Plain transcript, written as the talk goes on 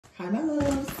Hi, my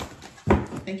loves.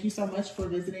 Thank you so much for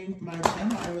visiting my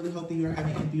channel. I really hope that you are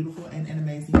having a beautiful and an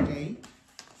amazing day.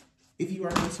 If you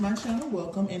are new to my channel,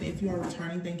 welcome. And if you are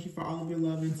returning, thank you for all of your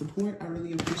love and support. I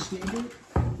really appreciate it.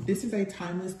 This is a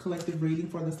timeless collective reading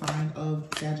for the sign of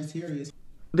Sagittarius.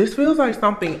 This feels like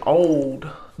something old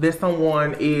that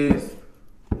someone is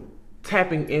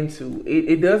tapping into.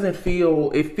 It doesn't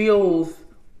feel, it feels,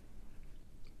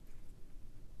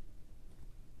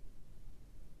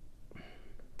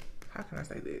 how can I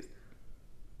say this?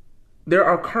 There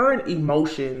are current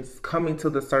emotions coming to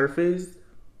the surface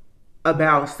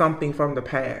about something from the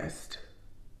past.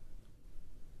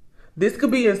 This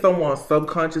could be in someone's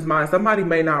subconscious mind. Somebody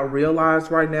may not realize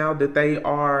right now that they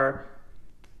are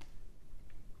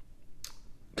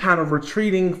kind of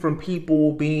retreating from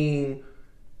people being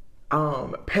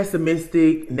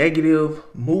pessimistic, negative,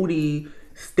 moody,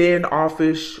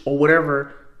 standoffish, or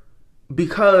whatever,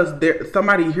 because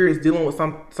somebody here is dealing with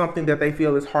something that they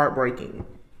feel is heartbreaking.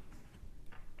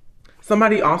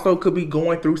 Somebody also could be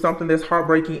going through something that's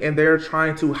heartbreaking and they're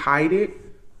trying to hide it.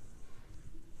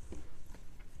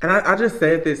 And I just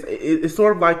said this, it's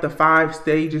sort of like the 5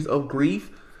 stages of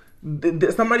grief.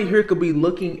 Somebody here could be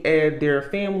looking at their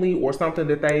family or something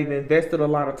that they've invested a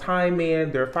lot of time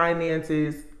in, their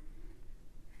finances.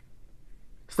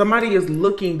 Somebody is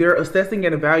looking, they're assessing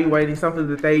and evaluating something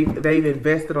that they've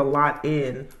invested a lot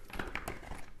in.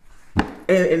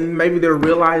 And maybe they're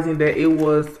realizing that it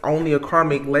was only a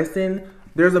karmic lesson.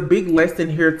 There's a big lesson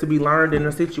here to be learned in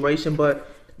a situation, but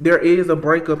there is a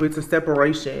breakup, it's a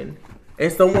separation.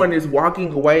 And someone is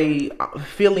walking away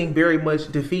feeling very much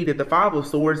defeated. The 5 of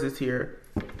Swords is here.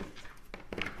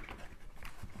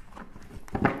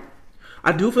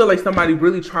 I do feel like somebody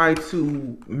really tried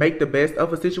to make the best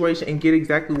of a situation and get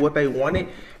exactly what they wanted,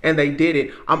 and they did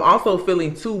it. I'm also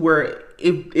feeling too where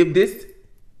if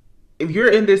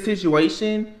you're in this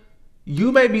situation,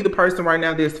 you may be the person right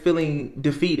now that's feeling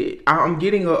defeated. I'm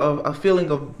getting a feeling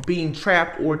of being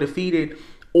trapped or defeated,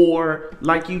 or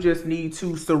like you just need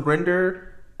to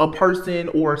surrender a person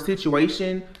or a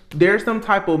situation. There's some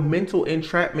type of mental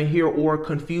entrapment here, or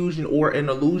confusion, or an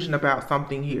illusion about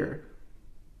something here.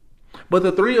 But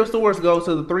the 3 of Swords goes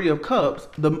to the 3 of Cups,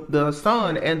 the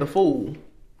Sun and the Fool.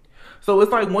 So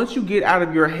it's like once you get out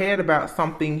of your head about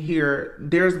something here,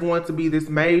 there's going to be this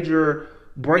major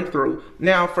breakthrough.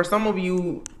 Now, for some of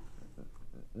you,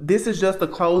 this is just the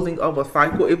closing of a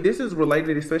cycle. If this is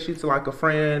related, especially to like a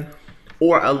friend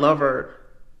or a lover,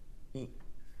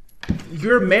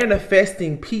 you're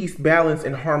manifesting peace, balance,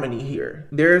 and harmony here.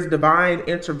 There's divine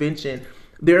intervention.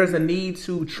 There's a need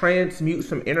to transmute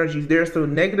some energies. There's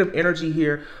some negative energy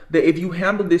here that if you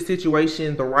handle this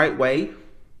situation the right way,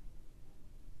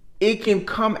 it can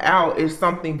come out as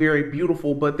something very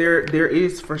beautiful, but there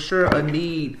is for sure a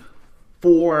need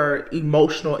for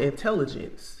emotional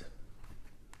intelligence.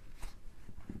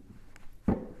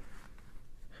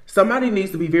 Somebody needs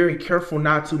to be very careful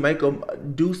not to make them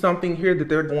do something here that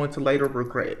they're going to later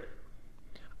regret.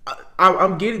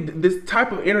 I'm getting this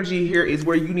type of energy here is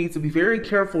where you need to be very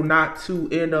careful not to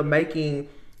end up making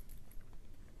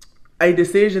a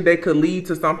decision that could lead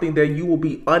to something that you will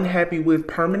be unhappy with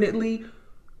permanently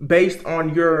based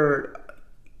on your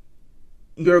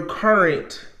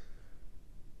current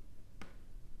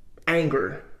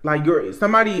anger. Like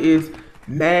somebody is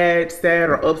mad, sad,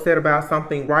 or upset about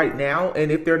something right now,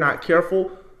 and if they're not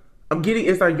careful, I'm getting,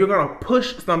 it's like you're gonna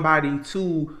push somebody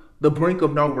to the brink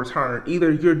of no return.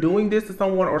 Either you're doing this to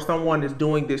someone or someone is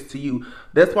doing this to you.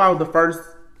 That's why the first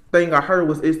thing I heard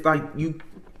was, it's like you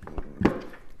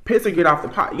piss or get off the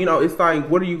pot. You know, it's like,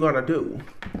 what are you gonna do?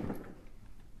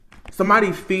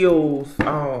 Somebody feels,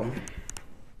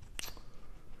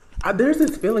 there's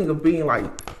this feeling of being like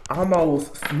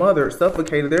almost smothered,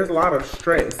 suffocated. There's a lot of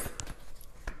stress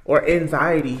or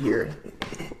anxiety here.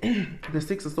 The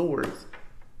 6 of Swords.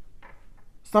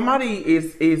 Somebody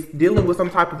is dealing with some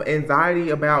type of anxiety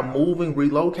about moving,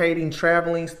 relocating,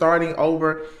 traveling, starting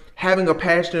over, having a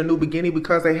passion, a new beginning,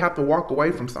 because they have to walk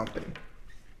away from something.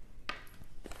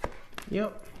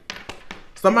 Yep.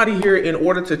 Somebody here, in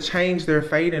order to change their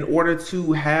fate, in order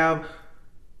to have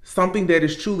something that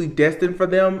is truly destined for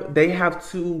them, they have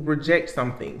to reject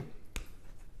something.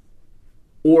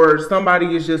 Or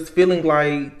somebody is just feeling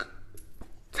like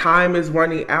time is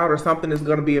running out, or something is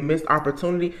going to be a missed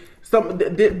opportunity.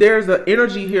 There's an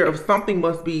energy here of something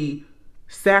must be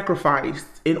sacrificed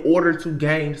in order to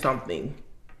gain something.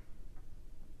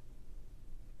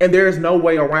 And there is no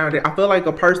way around it. I feel like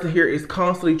a person here is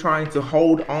constantly trying to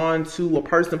hold on to a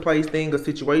person, place, thing, a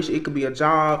situation. It could be a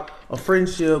job, a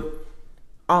friendship,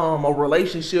 a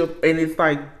relationship. And it's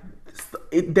like,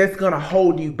 that's going to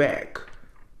hold you back.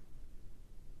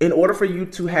 In order for you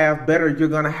to have better, you're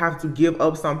going to have to give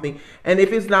up something. And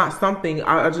if it's not something,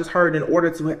 I just heard, in order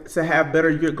to have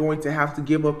better, you're going to have to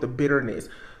give up the bitterness.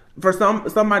 For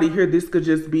somebody here, this could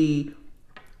just be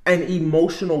an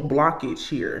emotional blockage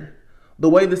here. The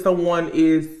way that someone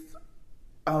is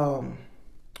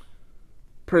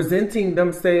presenting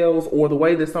themselves, or the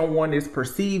way that someone is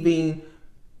perceiving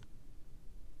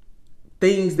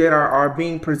things that are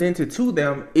being presented to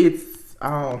them, it's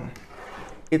off.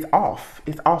 It's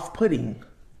off-putting,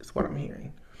 is what I'm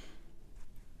hearing.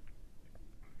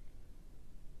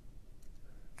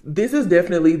 This is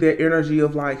definitely the energy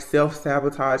of like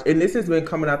self-sabotage. And this has been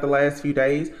coming out the last few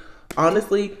days.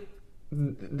 Honestly,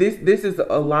 this is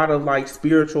a lot of like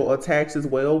spiritual attacks as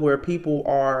well, where people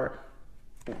are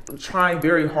trying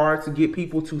very hard to get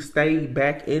people to stay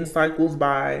back in cycles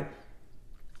by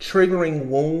triggering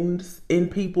wounds in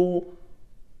people.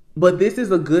 But this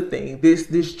is a good thing. This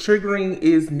triggering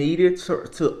is needed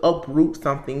to uproot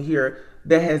something here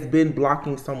that has been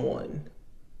blocking someone.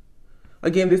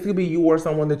 Again, this could be you or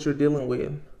someone that you're dealing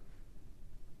with.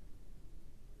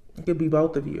 It could be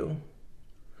both of you.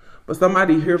 But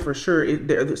somebody here for sure,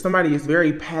 somebody is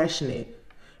very passionate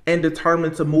and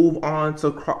determined to move on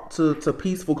to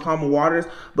peaceful, calm waters.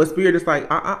 But Spirit is like,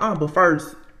 but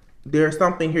first, there's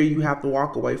something here you have to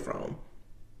walk away from.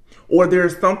 Or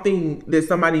there's something that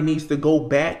somebody needs to go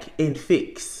back and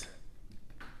fix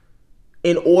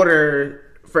in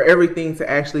order for everything to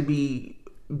actually be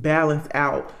balanced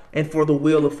out and for the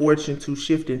wheel of fortune to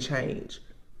shift and change.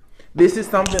 This is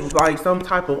something like some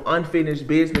type of unfinished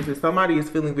business, and somebody is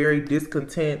feeling very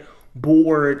discontent,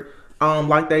 bored,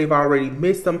 like they've already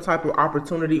missed some type of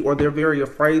opportunity, or they're very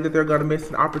afraid that they're going to miss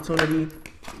an opportunity.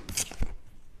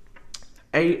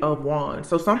 8 of Wands.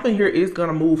 So something here is going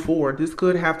to move forward. This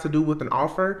could have to do with an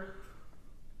offer.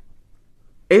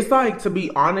 It's like, to be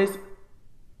honest,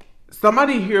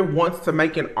 somebody here wants to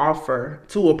make an offer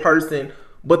to a person,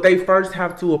 but they first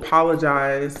have to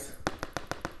apologize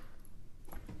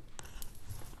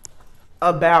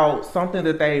about something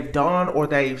that they've done or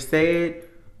they've said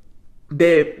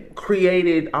that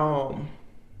created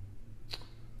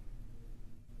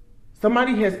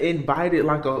somebody has invited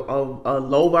like a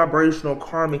low vibrational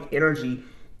karmic energy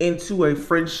into a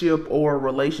friendship or a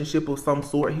relationship of some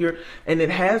sort here. And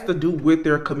it has to do with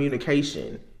their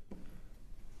communication.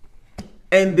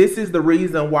 And this is the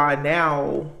reason why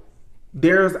now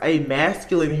there's a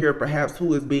masculine here perhaps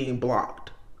who is being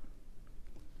blocked.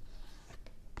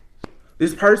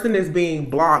 This person is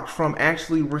being blocked from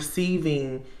actually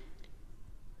receiving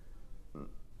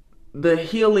the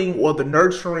healing or the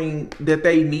nurturing that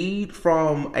they need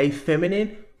from a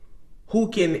feminine who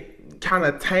can kind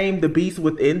of tame the beast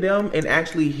within them and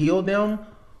actually heal them.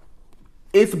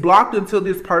 It's blocked until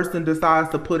this person decides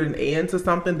to put an end to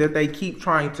something that they keep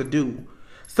trying to do.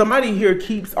 Somebody here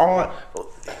keeps on,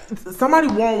 somebody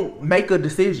won't make a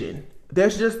decision.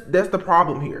 That's the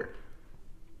problem here.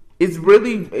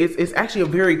 It's actually a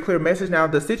very clear message. Now,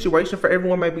 the situation for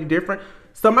everyone may be different.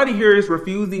 Somebody here is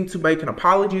refusing to make an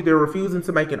apology. They're refusing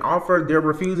to make an offer. They're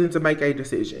refusing to make a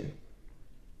decision.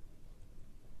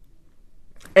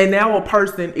 And now a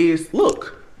person is,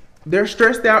 look, they're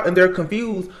stressed out and they're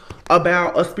confused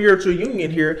about a spiritual union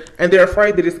here. And they're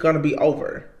afraid that it's going to be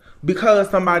over.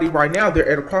 Because somebody right now, they're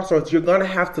at a crossroads. You're going to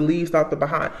have to leave something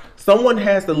behind. Someone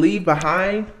has to leave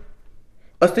behind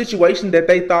a situation that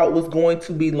they thought was going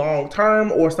to be long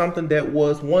term, or something that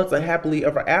was once a happily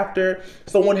ever after.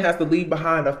 Someone has to leave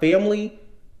behind a family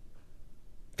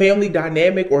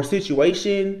dynamic or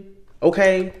situation,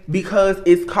 okay? Because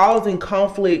it's causing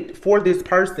conflict for this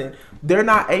person. They're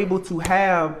not able to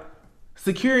have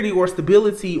security or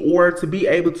stability or to be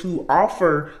able to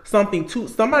offer something to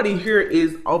somebody here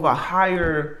is of a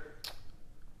higher,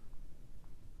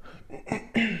 how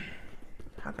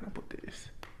can I put this?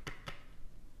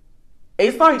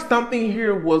 It's like something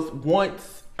here was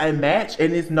once a match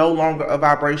and it's no longer a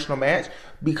vibrational match,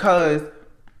 because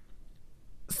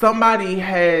somebody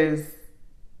has,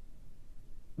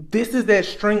 this is that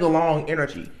string along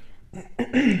energy.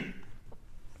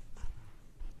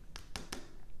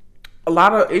 A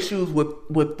lot of issues with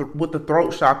the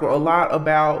throat chakra, a lot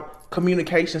about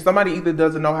communication. Somebody either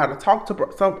doesn't know how to talk to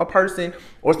a person,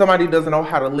 or somebody doesn't know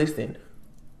how to listen.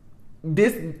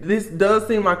 This does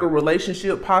seem like a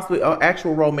relationship, possibly an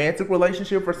actual romantic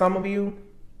relationship for some of you.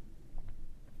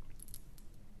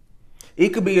 It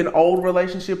could be an old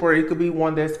relationship, or it could be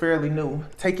one that's fairly new.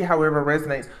 Take it however it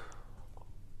resonates.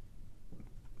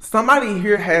 Somebody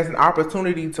here has an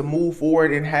opportunity to move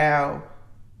forward and have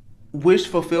wish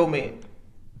fulfillment,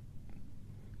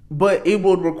 but it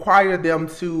would require them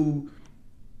to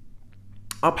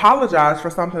apologize for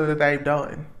something that they've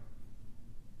done.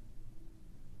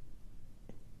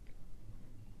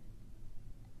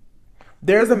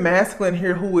 There's a masculine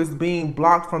here who is being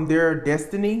blocked from their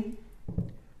destiny.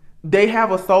 They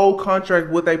have a soul contract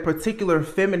with a particular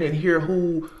feminine here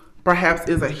who perhaps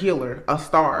is a healer, a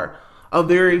star, a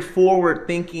very forward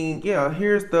thinking. Yeah,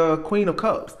 here's the Queen of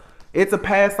Cups. It's a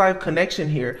past life connection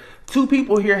here. Two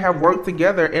people here have worked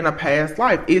together in a past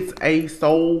life. It's a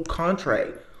soul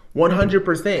contract.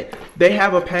 100%. They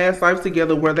have a past life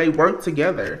together where they work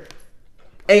together.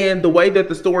 And the way that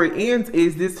the story ends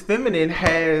is this feminine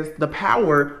has the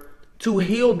power to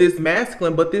heal this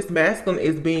masculine, but this masculine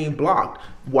is being blocked.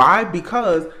 Why?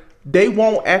 Because they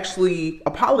won't actually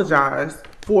apologize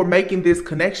for making this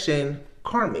connection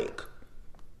karmic.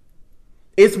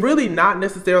 It's really not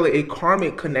necessarily a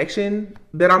karmic connection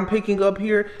that I'm picking up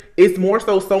here. It's more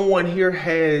so someone here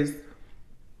has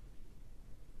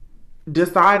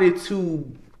decided to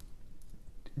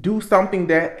do something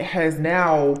that has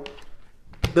now,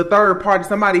 the third party,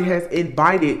 somebody has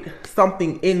invited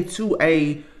something into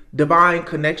a divine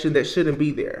connection that shouldn't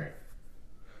be there.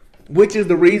 Which is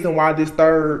the reason why this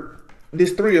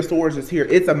Three of Swords is here.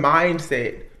 It's a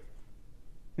mindset.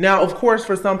 Now, of course,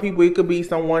 for some people, it could be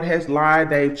someone has lied,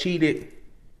 they've cheated.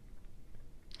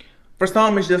 For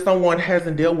some, it's just someone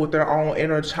hasn't dealt with their own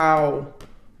inner child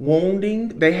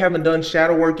wounding. They haven't done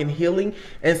shadow work and healing.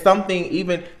 And something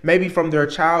even maybe from their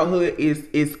childhood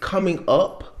is coming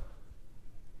up.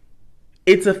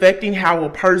 It's affecting how a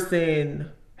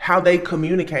person, how they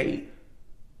communicate.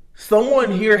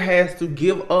 Someone here has to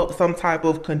give up some type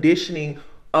of conditioning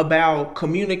about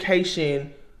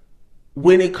communication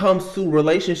when it comes to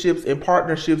relationships and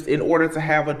partnerships in order to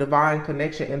have a divine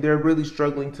connection, and they're really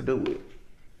struggling to do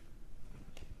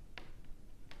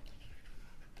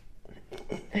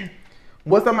it.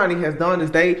 What somebody has done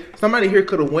is somebody here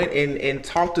could have went and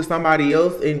talked to somebody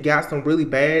else and got some really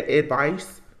bad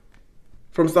advice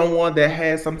from someone that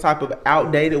has some type of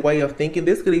outdated way of thinking.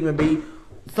 This could even be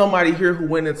somebody here who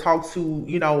went and talked to,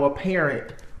 you know, a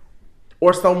parent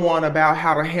or someone about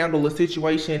how to handle a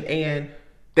situation, and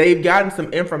they've gotten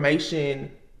some information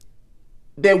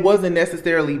that wasn't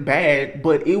necessarily bad,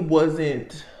 but it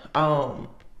wasn't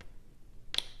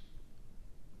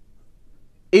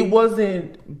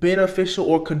beneficial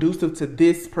or conducive to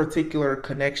this particular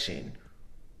connection.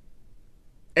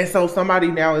 And so somebody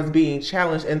now is being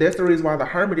challenged, and that's the reason why the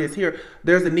Hermit is here.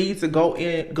 There's a need to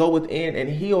go within and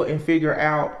heal and figure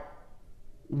out,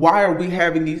 why are we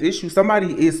having these issues?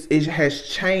 Somebody has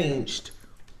changed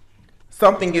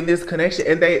something in this connection,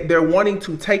 and they're wanting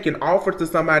to take an offer to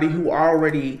somebody who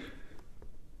already,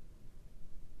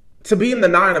 to be in the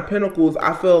Nine of Pentacles.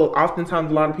 I feel oftentimes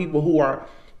a lot of people who are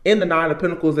in the Nine of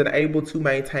Pentacles and able to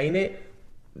maintain it,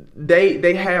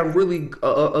 they have really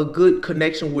a good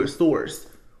connection with Source.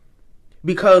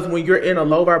 Because when you're in a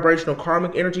low vibrational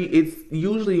karmic energy, it's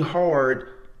usually hard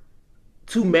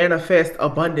to manifest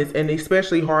abundance, and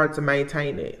especially hard to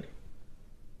maintain it.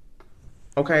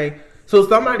 Okay? So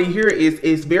somebody here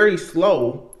is very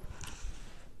slow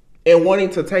in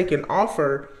wanting to take an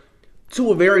offer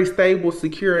to a very stable,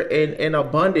 secure, and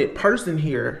abundant person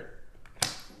here.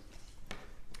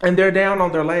 And they're down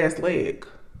on their last leg.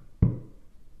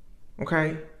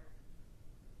 Okay?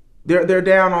 They're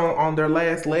down on their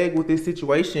last leg with this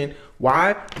situation.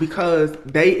 Why? Because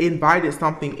they invited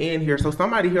something in here. So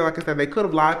somebody here, like I said, they could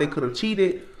have lied, they could have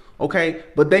cheated, okay?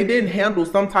 But they didn't handle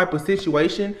some type of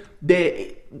situation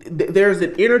that there's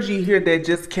an energy here that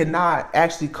just cannot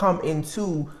actually come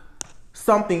into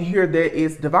something here that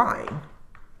is divine.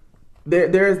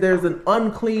 There's an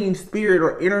unclean spirit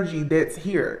or energy that's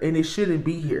here, and it shouldn't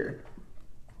be here.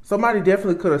 Somebody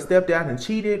definitely could have stepped out and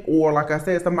cheated, or like I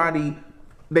said,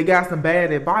 they got some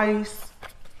bad advice,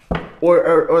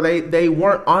 or they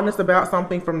weren't honest about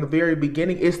something from the very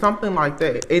beginning. It's something like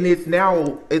that. And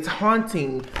it's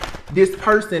haunting this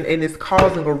person, and it's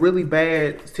causing a really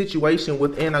bad situation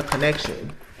within a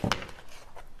connection.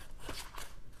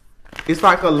 It's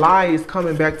like a lie is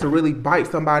coming back to really bite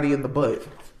somebody in the butt.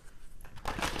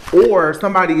 Or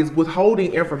somebody is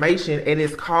withholding information, and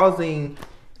it's causing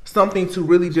something to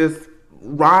really just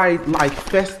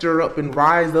fester up and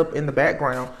rise up in the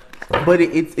background, but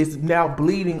it's now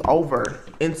bleeding over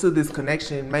into this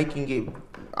connection, making it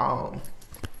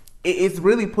it's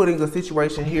really putting a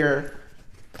situation here.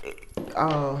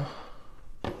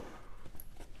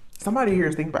 Somebody here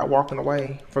is thinking about walking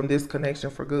away from this connection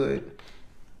for good,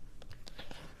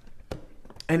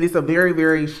 and it's a very,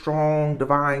 very strong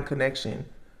divine connection.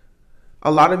 A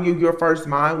lot of you, your first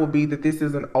mind will be that this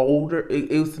is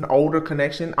it's an older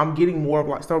connection. I'm getting more of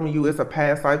like some of you, it's a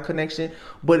past life connection,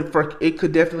 but it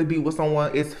could definitely be with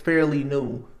someone it's fairly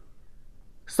new.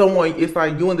 Someone, it's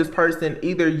like you and this person,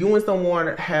 either you and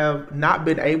someone have not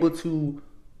been able to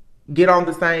get on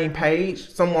the same page,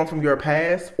 someone from your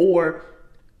past, or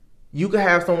you could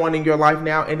have someone in your life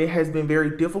now and it has been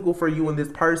very difficult for you and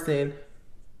this person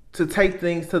to take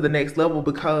things to the next level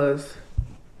because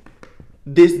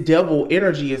this devil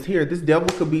energy is here. This devil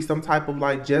could be some type of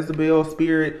like Jezebel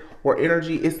spirit or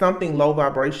energy. It's something low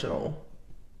vibrational.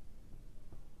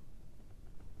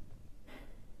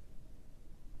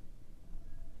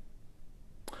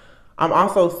 I'm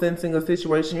also sensing a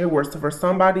situation here where for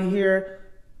somebody here,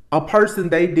 a person,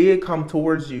 they did come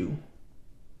towards you.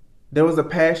 There was a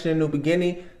passion in the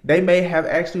beginning. They may have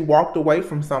actually walked away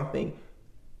from something.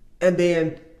 And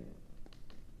then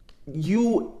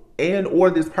you and or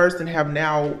this person have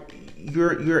now,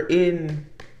 you're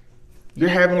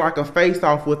having like a face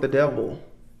off with the devil.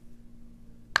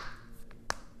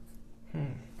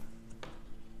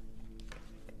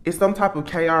 It's some type of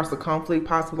chaos or conflict,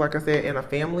 possibly, like I said, in a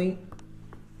family.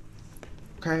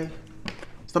 Okay.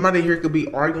 Somebody here could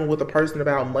be arguing with a person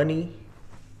about money,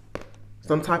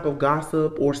 some type of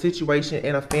gossip or situation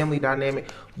in a family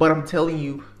dynamic. But I'm telling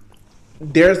you,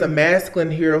 there's a masculine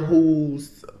here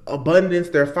whose abundance,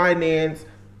 their finance,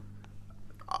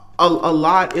 a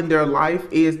lot in their life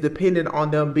is dependent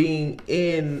on them being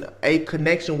in a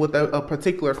connection with a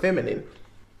particular feminine.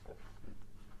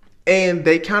 And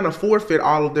they kind of forfeit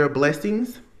all of their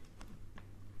blessings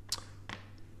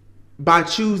by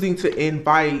choosing to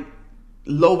invite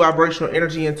low vibrational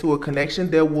energy into a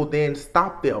connection that will then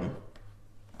stop them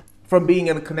from being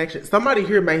in a connection. Somebody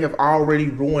here may have already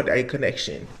ruined a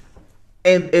connection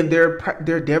and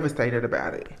they're devastated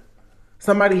about it.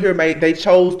 Somebody here they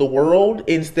chose the world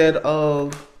instead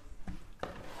of,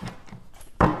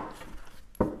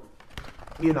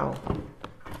 you know,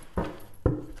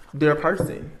 their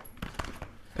person.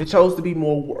 They chose to be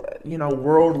more, you know,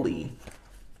 worldly.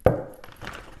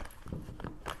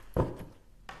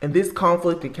 And this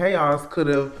conflict and chaos could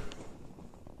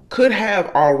have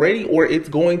already, or it's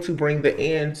going to bring the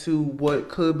end to what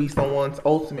could be someone's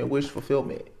ultimate wish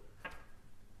fulfillment.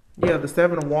 Yeah, the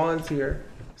Seven of Wands here.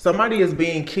 Somebody is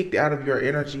being kicked out of your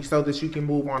energy so that you can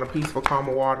move on to peaceful,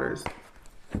 calmer waters.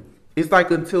 It's like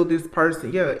until this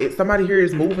person, somebody here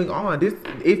is moving on.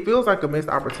 It feels like a missed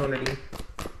opportunity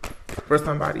for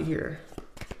somebody here.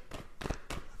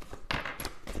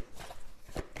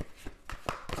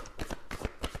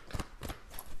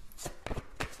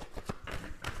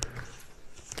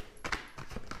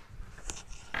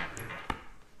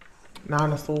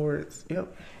 Nine of Swords.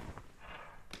 Yep.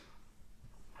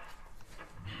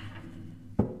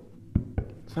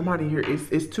 Somebody here,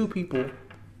 it's two people.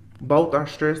 Both are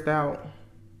stressed out.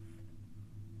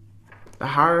 The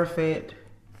Hierophant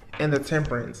and the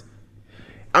Temperance.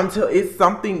 It's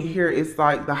something here. It's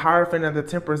like the Hierophant and the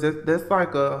Temperance. That's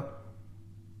like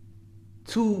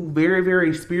two very,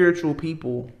 very spiritual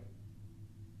people.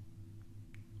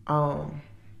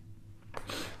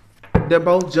 They're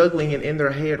both juggling and in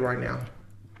their head right now.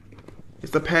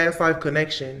 It's a past life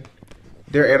connection.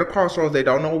 They're at a crossroads. They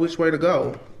don't know which way to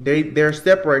go. They're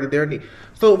separated.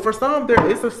 So for some, there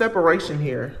is a separation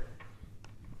here.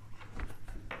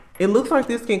 It looks like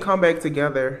this can come back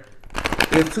together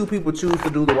if two people choose to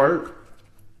do the work.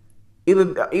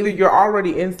 Either you're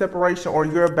already in separation or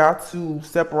you're about to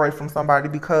separate from somebody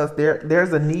because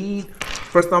there's a need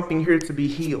for something here to be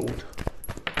healed.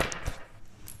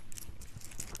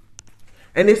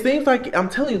 And it seems like, I'm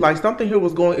telling you, like something here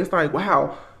was going, it's like,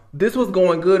 wow, this was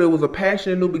going good. It was a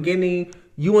passionate new beginning.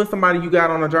 You and somebody you got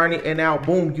on a journey and now,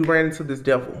 boom, you ran into this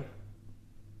devil.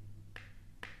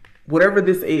 Whatever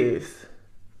this is,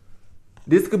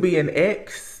 this could be an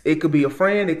ex, it could be a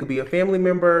friend, it could be a family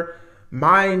member.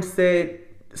 Mindset,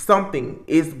 something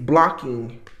is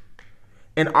blocking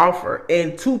an offer.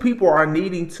 And two people are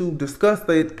needing to discuss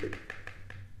that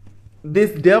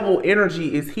this devil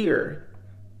energy is here.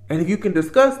 And if you can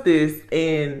discuss this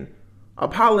and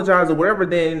apologize or whatever,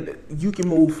 then you can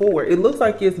move forward. It looks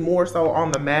like it's more so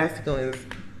on the masculine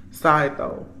side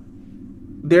though.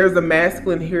 There's a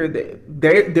masculine here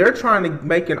that they're trying to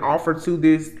make an offer to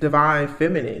this divine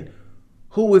feminine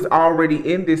who is already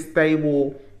in this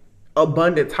stable,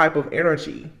 abundant type of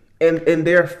energy. And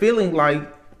they're feeling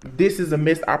like this is a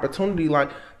missed opportunity,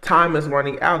 like time is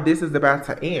running out. This is about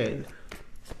to end.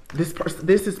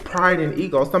 This is pride and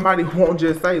ego. Somebody won't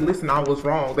just say, listen, I was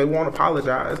wrong. They won't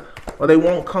apologize or they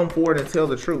won't come forward and tell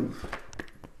the truth.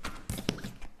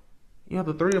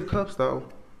 The Three of Cups though.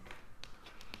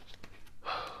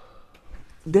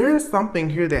 There is something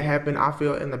here that happened, I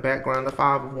feel, in the background, the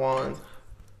Five of Wands.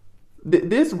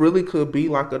 This really could be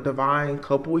like a divine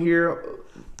couple here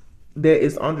that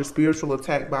is under spiritual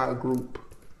attack by a group.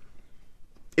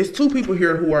 It's two people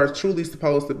here who are truly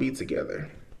supposed to be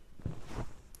together.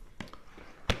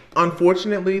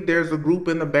 Unfortunately, there's a group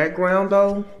in the background,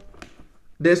 though,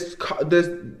 that's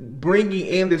bringing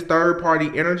in this third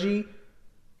party energy,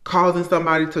 causing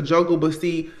somebody to juggle. But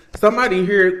see, somebody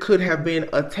here could have been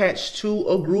attached to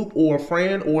a group or a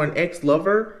friend or an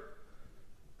ex-lover.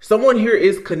 Someone here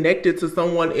is connected to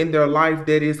someone in their life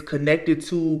that is connected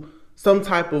to some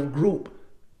type of group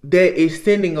that is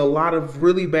sending a lot of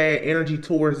really bad energy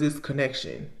towards this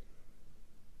connection.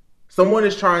 Someone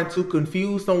is trying to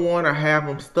confuse someone or have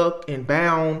them stuck and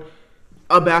bound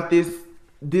about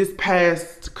this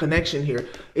past connection here.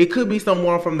 It could be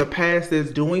someone from the past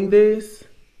that's doing this.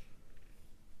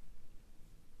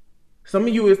 Some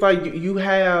of you, it's like you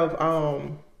have,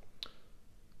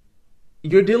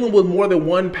 you're dealing with more than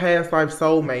one past life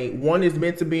soulmate. One is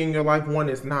meant to be in your life, one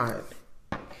is not.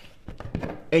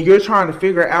 And you're trying to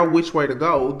figure out which way to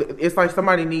go. It's like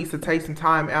somebody needs to take some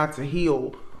time out to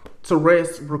heal, to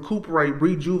rest, recuperate,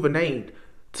 rejuvenate,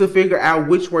 to figure out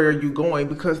which way are you going,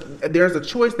 because there's a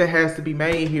choice that has to be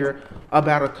made here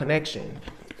about a connection.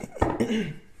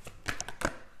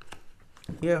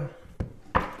 Yeah.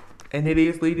 And it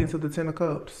is leading to the Ten of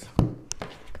Cups.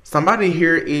 Somebody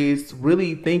here is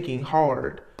really thinking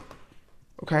hard,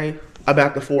 okay,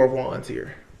 about the Four of Wands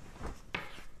here.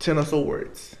 Ten of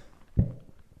Swords.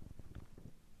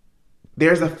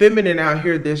 There's a feminine out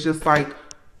here that's just like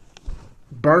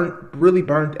really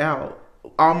burnt out,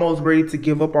 almost ready to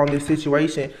give up on this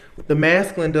situation. The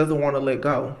masculine doesn't want to let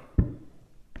go.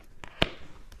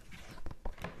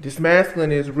 This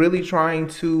masculine is really trying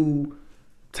to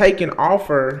take an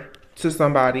offer to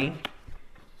somebody,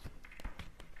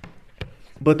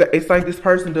 but it's like this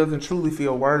person doesn't truly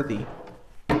feel worthy.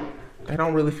 They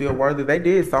don't really feel worthy. They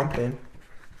did something.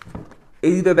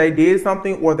 Either they did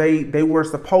something or they were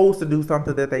supposed to do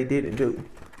something that they didn't do.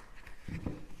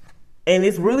 And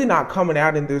it's really not coming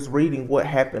out in this reading what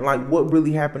happened, like what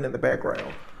really happened in the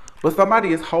background. But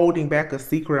somebody is holding back a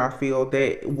secret, I feel,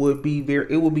 that would be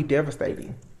it would be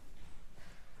devastating.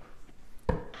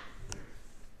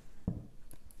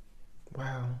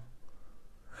 Wow.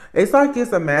 It's like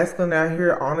it's a masculine out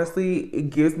here. Honestly, it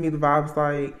gives me the vibes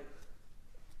like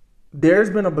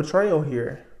there's been a betrayal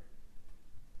here.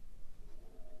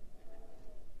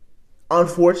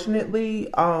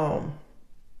 Unfortunately,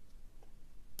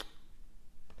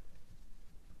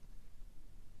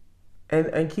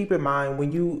 and keep in mind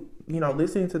when you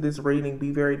listening to this reading,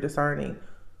 be very discerning.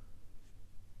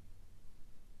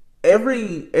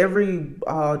 Every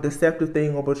deceptive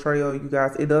thing or betrayal, you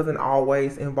guys, it doesn't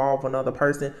always involve another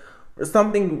person.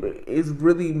 Something is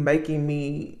really making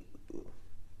me,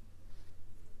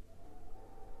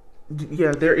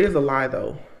 yeah, there is a lie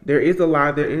though. There is a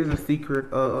lie. There is a secret,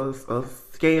 a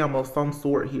scam of some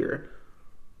sort here.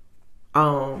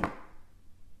 And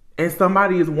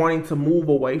somebody is wanting to move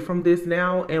away from this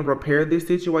now and repair this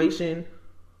situation.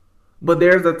 But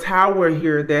there's a tower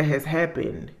here that has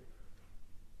happened.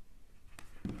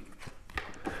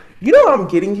 You know what I'm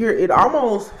getting here? It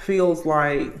almost feels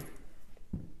like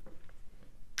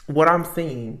what I'm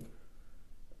seeing.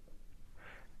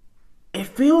 It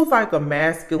feels like a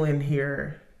masculine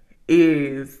here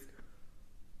is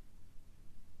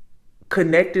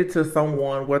connected to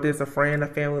someone, whether it's a friend, a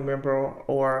family member,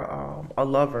 or a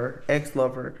lover,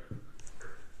 ex-lover,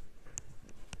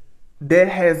 that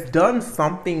has done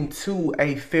something to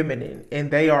a feminine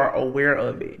and they are aware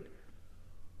of it.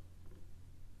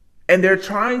 And they're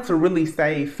trying to really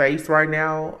save face right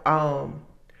now.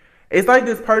 It's like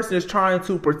this person is trying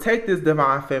to protect this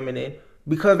divine feminine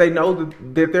because they know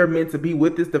that they're meant to be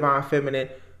with this divine feminine.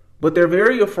 But they're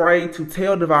very afraid to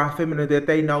tell divine feminine that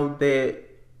they know that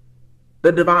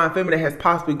the divine feminine has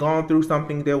possibly gone through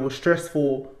something that was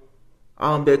stressful,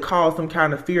 that caused some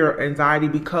kind of fear or anxiety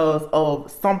because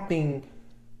of something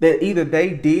that either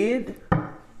they did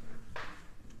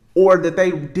or that they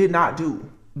did not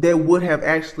do that would have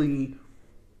actually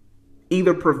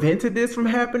either prevented this from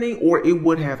happening or it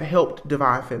would have helped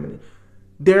divine feminine.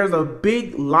 There's a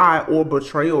big lie or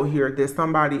betrayal here that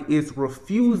somebody is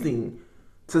refusing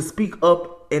to speak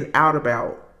up and out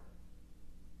about.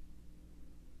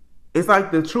 It's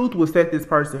like the truth will set this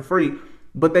person free,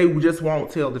 but they just won't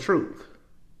tell the truth.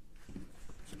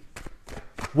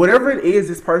 Whatever it is,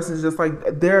 this person is just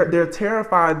like, they're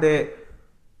terrified that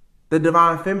the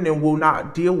divine feminine will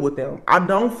not deal with them. I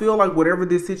don't feel like whatever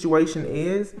this situation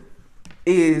is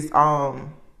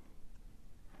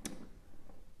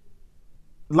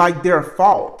like their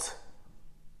fault.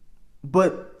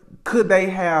 But could they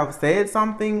have said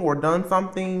something or done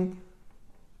something,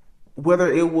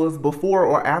 whether it was before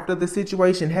or after the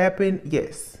situation happened?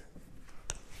 Yes.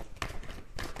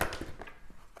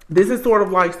 This is sort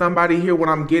of like somebody here, what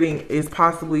I'm getting is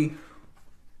possibly,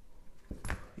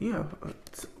 yeah,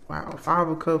 wow, 5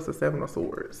 of Cups or 7 of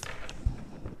Swords.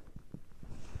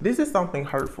 This is something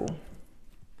hurtful.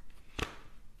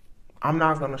 I'm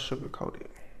not going to sugarcoat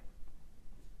it.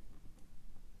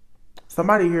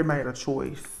 Somebody here made a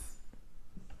choice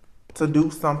to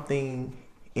do something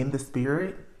in the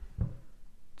spirit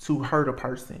to hurt a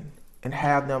person and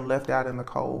have them left out in the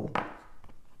cold.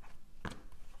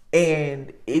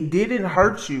 And it didn't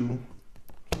hurt you,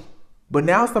 but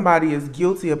now somebody is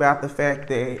guilty about the fact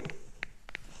that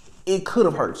it could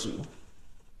have hurt you.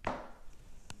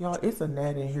 Y'all, it's a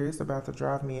gnat in here. It's about to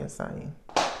drive me insane.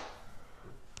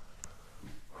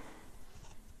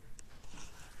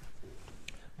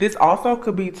 This also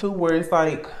could be too where it's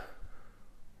like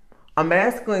a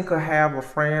masculine could have a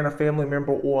friend, a family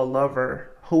member, or a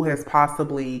lover who has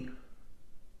possibly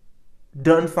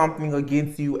done something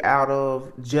against you out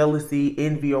of jealousy,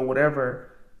 envy, or whatever.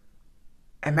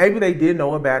 And maybe they did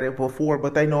know about it before,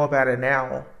 but they know about it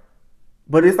now.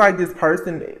 But it's like this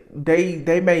person,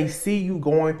 they may see you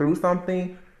going through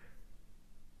something.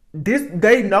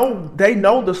 They know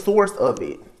the source of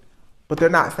it, but they're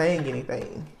not saying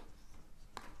anything.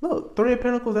 Look, 3 of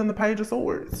Pentacles and the Page of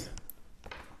Swords.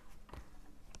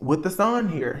 With the Sun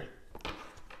here.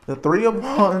 The 3 of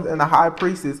Wands and the High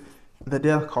Priestess, the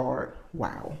Death card.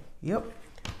 Wow. Yep.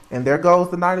 And there goes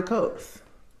the Knight of Cups.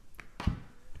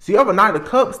 So you have a Knight of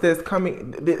Cups that's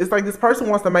coming. It's like this person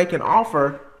wants to make an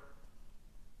offer.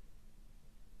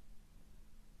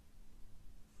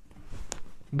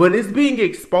 But it's being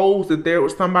exposed that there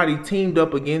was somebody teamed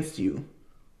up against you.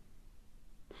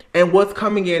 And what's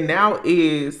coming in now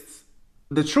is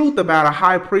the truth about a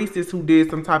High Priestess who did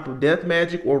some type of death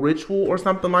magic or ritual or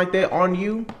something like that on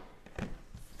you.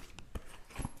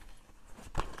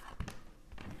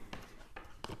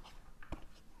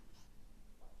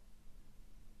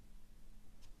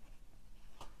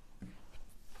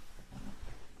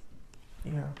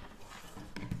 Yeah.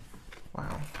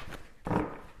 Wow.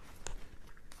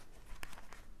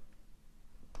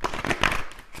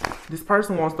 This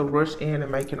person wants to rush in and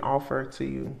make an offer to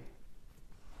you.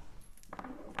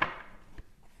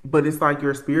 But it's like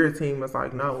your spirit team is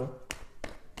like, no.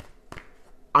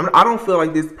 I don't feel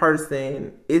like this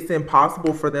person, it's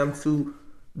impossible for them to,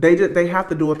 they have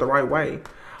to do it the right way.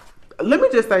 Let me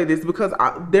just say this because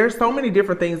there's so many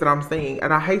different things that I'm seeing,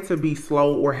 and I hate to be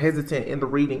slow or hesitant in the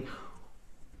reading.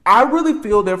 I really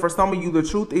feel that for some of you, the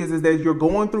truth is that you're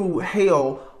going through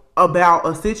hell about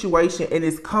a situation and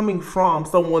it's coming from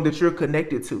someone that you're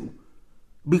connected to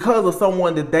because of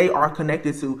someone that they are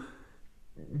connected to.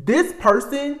 This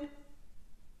person,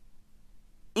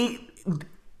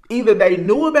 either they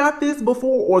knew about this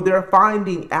before or they're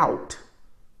finding out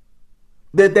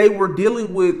that they were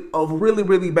dealing with a really,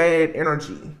 really bad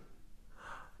energy.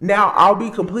 Now, I'll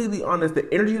be completely honest,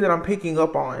 the energy that I'm picking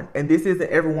up on, and this isn't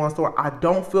everyone's story, I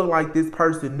don't feel like this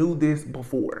person knew this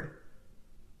before.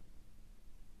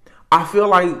 I feel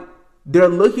like they're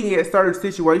looking at certain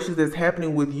situations that's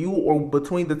happening with you or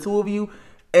between the two of you,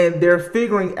 and they're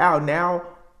figuring out now,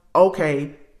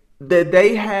 okay, that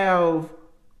they have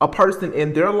a person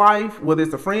in their life, whether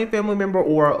it's a friend, family member,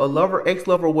 or a lover,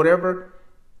 ex-lover, whatever,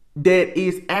 that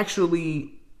is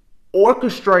actually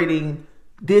orchestrating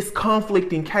this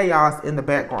conflict and chaos in the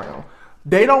background.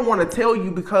 They don't want to tell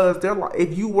you because they're like,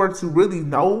 if you were to really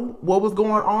know what was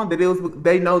going on, that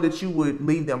they know that you would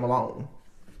leave them alone.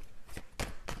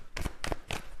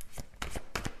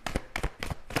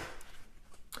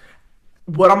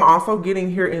 What I'm also getting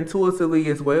here intuitively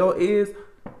as well is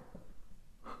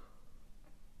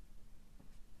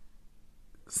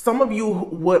some of you,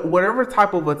 whatever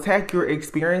type of attack you're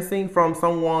experiencing from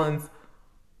someone's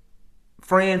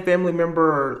friend, family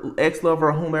member, ex-lover,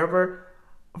 or whomever,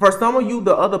 for some of you,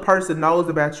 the other person knows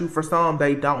about you. For some,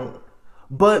 they don't.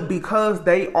 But because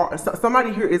they are,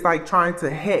 somebody here is like trying to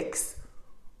hex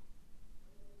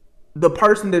the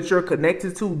person that you're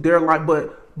connected to. They're like,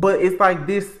 but it's like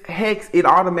this hex, it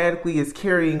automatically is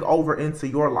carrying over into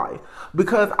your life.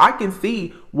 Because I can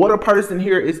see what a person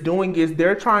here is doing is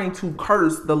they're trying to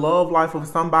curse the love life of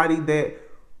somebody that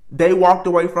they walked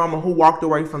away from or who walked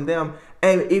away from them.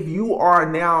 And if you are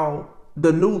now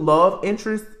the new love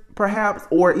interest, perhaps,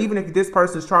 or even if this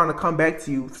person is trying to come back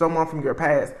to you, someone from your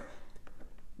past,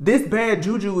 this bad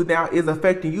juju now is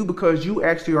affecting you because you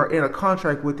actually are in a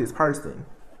contract with this person.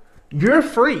 You're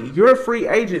free. You're a free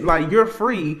agent. Like, you're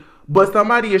free, But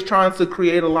somebody is trying to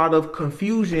create a lot of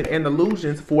confusion and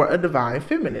illusions for a divine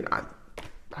feminine.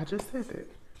 I just said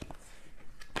that.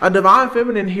 A divine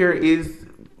feminine here is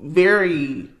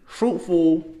very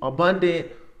fruitful,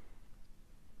 abundant.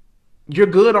 You're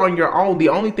good on your own. The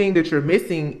only thing that you're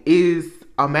missing is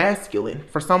a masculine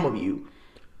for some of you.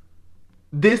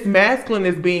 This masculine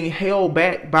is being held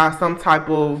back by some type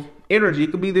of energy.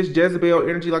 It could be this Jezebel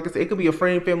energy. Like I said, it could be a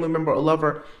friend, family member, a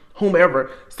lover,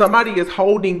 whomever. Somebody is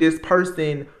holding this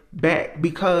person back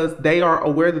because they are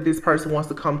aware that this person wants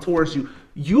to come towards you.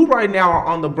 You right now are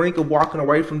on the brink of walking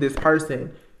away from this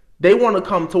person. They want to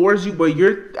come towards you, but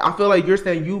I feel like you're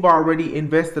saying you've already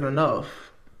invested enough.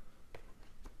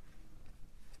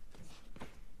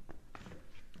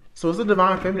 So it's a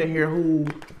divine feminine here who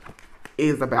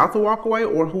is about to walk away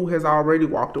or who has already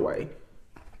walked away.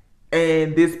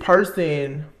 And this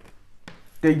person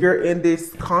that you're in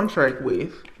this contract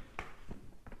with,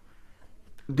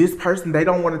 this person, they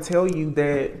don't want to tell you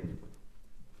that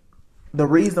the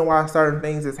reason why certain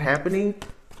things is happening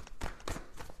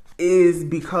is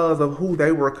because of who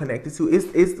they were connected to.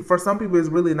 It's for some people, it's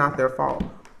really not their fault.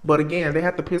 But again, they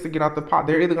have to piss and get out the pot.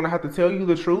 They're either going to have to tell you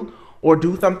the truth or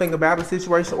do something about the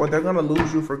situation, or they're going to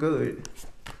lose you for good.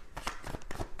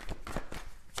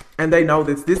 And they know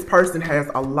this. This person has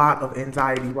a lot of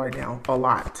anxiety right now. A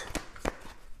lot.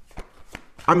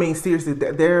 I mean, seriously,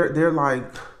 they're like,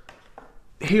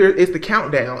 here is the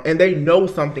countdown. And they know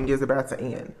something is about to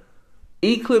end.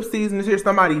 Eclipse season is here.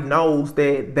 Somebody knows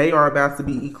that they are about to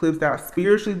be eclipsed out.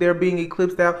 Spiritually, they're being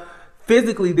eclipsed out.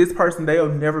 Physically, this person, they'll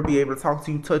never be able to talk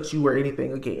to you, touch you, or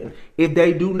anything again. If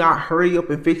they do not hurry up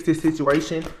and fix this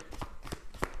situation,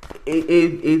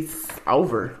 it's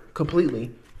over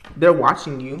completely. They're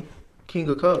watching you. King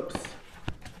of Cups.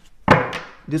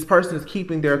 This person is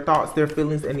keeping their thoughts, their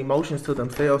feelings, and emotions to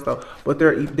themselves, though. But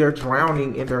they're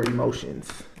drowning in their emotions.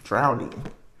 Drowning.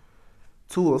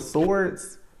 Two of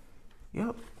Swords.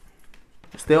 Yep.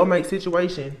 Stalemate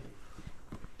situation.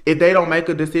 If they don't make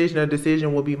a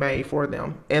decision will be made for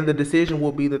them. And the decision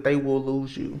will be that they will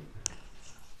lose you.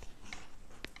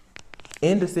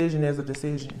 Indecision is a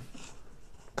decision.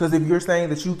 Because if you're saying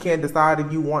that you can't decide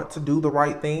if you want to do the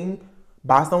right thing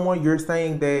by someone, you're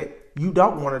saying that you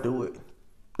don't want to do it.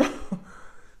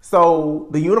 So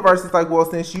the universe is like, well,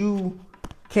 since you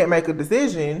can't make a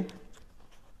decision,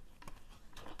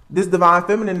 this divine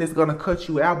feminine is going to cut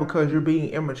you out because you're being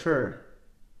immature.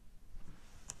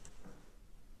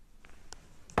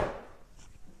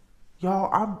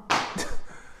 Y'all,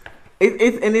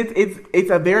 it's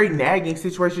a very nagging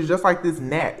situation, just like this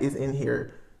gnat is in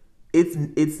here.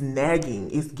 It's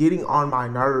nagging. It's getting on my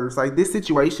nerves. Like, this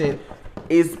situation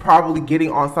is probably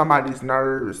getting on somebody's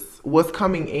nerves. What's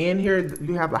coming in here,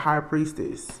 you have the High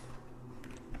Priestess.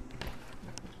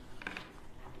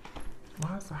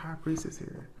 Why is the High Priestess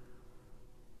here?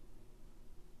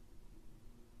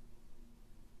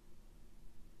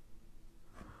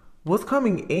 What's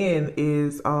coming in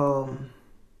is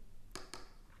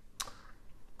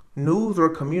news or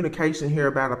communication here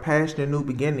about a passionate new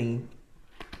beginning.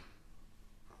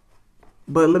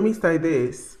 But let me say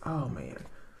this. Oh man.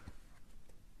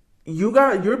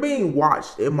 You're being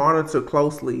watched and monitored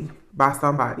closely by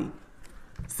somebody.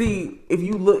 See, if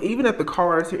you look even at the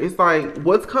cards here, it's like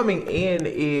what's coming in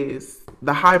is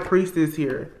the High Priestess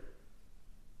here.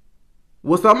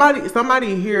 Well,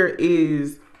 somebody here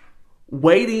is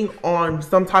waiting on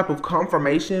some type of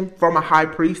confirmation from a High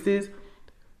Priestess.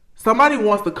 Somebody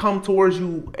wants to come towards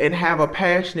you and have a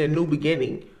passionate new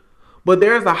beginning. But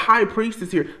there's a High Priestess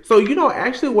here. So, you know,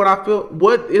 actually what I feel,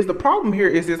 what is the problem here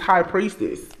is this High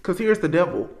Priestess. Because here's the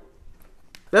devil.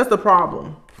 That's the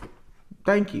problem.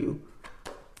 Thank you.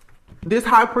 This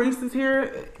High Priestess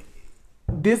here,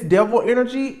 this devil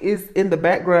energy is in the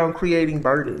background creating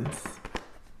burdens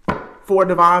for a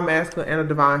divine masculine and a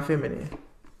divine feminine.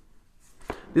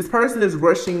 This person is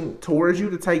rushing towards you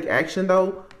to take action,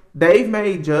 though. They've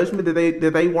made judgment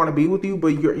that they want to be with you,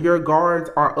 but your guards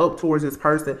are up towards this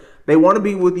person. They want to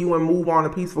be with you and move on to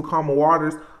peaceful, calmer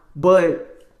waters.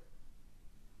 But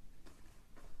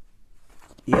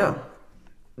yeah,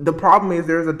 the problem is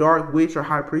there's a dark witch or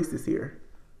High Priestess here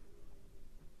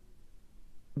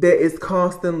that is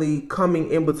constantly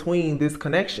coming in between this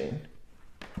connection.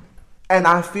 And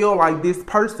I feel like this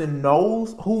person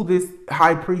knows who this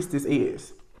High Priestess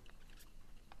is.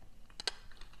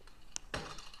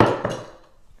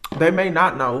 They may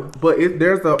not know, but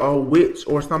there's a witch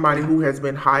or somebody who has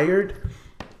been hired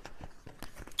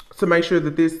to make sure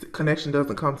that this connection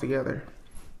doesn't come together.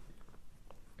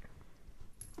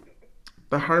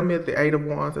 The Hermit, the Eight of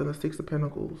Wands, and the Six of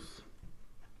Pentacles.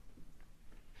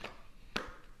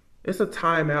 It's a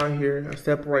time out here, a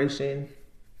separation.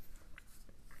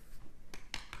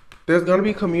 There's going to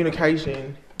be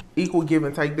communication, equal give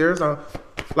and take. There's a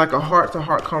like a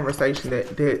heart-to-heart conversation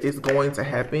that is going to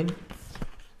happen.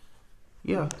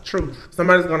 Yeah, truth.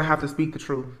 Somebody's going to have to speak the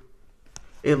truth.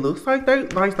 It looks like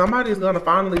somebody's going to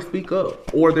finally speak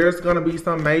up, or there's going to be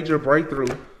some major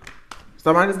breakthrough.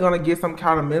 Somebody's going to get some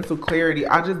kind of mental clarity.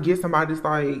 I just get somebody's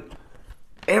like,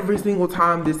 every single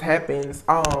time this happens,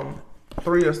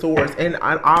 Three of Swords. And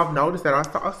I've noticed that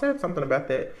I said something about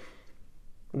that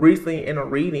recently in a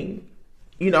reading,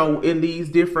 you know, in these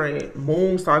different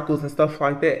moon cycles and stuff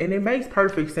like that. And it makes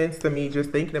perfect sense to me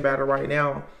just thinking about it right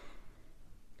now.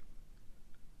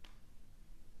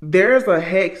 There's a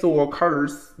hex or a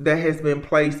curse that has been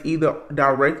placed either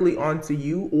directly onto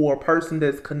you or a person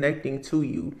that's connecting to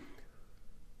you.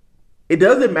 It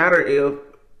doesn't matter if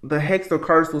the hex or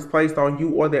curse was placed on you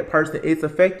or that person. It's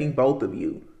affecting both of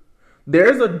you.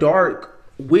 There's a dark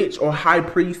witch or high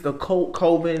priest, occult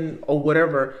coven or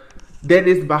whatever that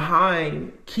is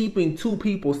behind keeping two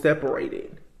people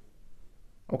separated.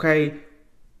 Okay?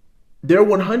 They're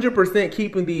 100%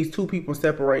 keeping these two people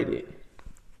separated.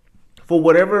 For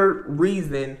whatever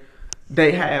reason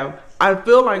they have. I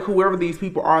feel like whoever these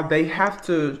people are, they have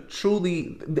to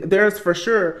truly, there's for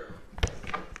sure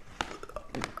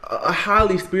a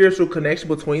highly spiritual connection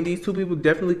between these two people.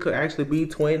 Definitely could actually be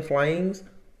twin flames.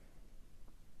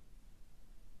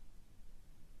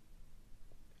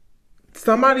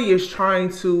 Somebody is trying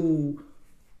to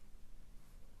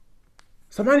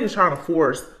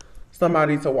force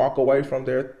somebody to walk away from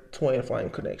their twin flame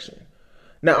connection.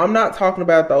 Now, I'm not talking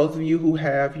about those of you who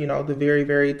have, you know, the very,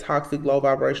 very toxic, low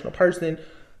vibrational person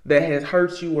that has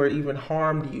hurt you or even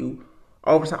harmed you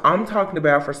over time. I'm talking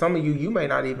about, for some of you, you may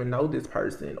not even know this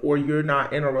person or you're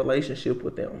not in a relationship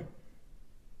with them.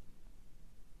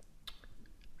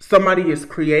 Somebody is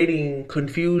creating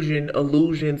confusion,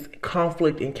 illusions,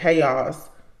 conflict, and chaos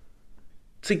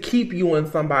to keep you and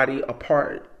somebody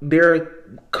apart. They're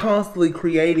constantly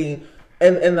creating,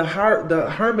 and the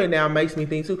Hermit now makes me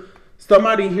think too,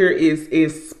 somebody here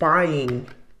is spying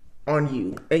on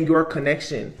you and your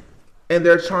connection. And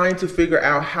they're trying to figure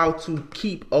out how to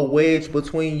keep a wedge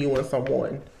between you and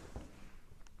someone.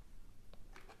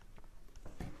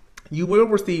 You will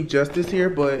receive justice here,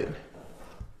 but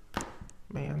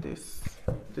man, this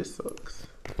sucks.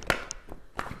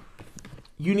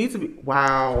 You need to be,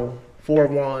 wow, Four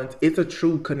of Wands. It's a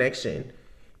true connection.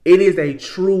 It is a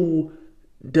true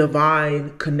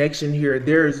divine connection here.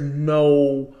 There is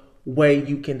no way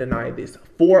you can deny this.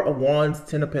 Four of Wands,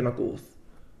 Ten of Pentacles,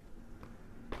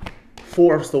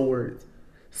 Four of Swords.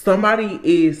 Somebody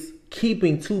is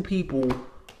keeping two people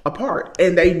apart,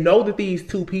 and they know that these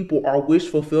two people are wish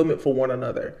fulfillment for one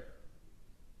another.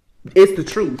 It's the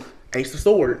truth. Ace of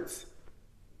Swords.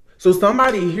 So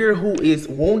somebody here who is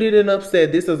wounded and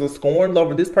upset, this is a scorned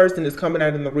lover. This person is coming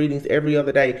out in the readings every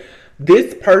other day.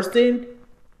 This person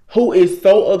who is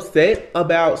so upset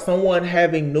about someone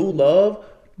having new love,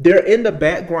 they're in the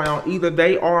background. Either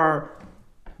they are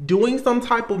doing some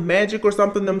type of magic or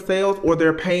something themselves, or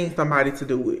they're paying somebody to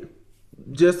do it.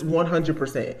 Just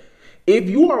 100%. If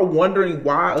you are wondering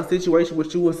why a situation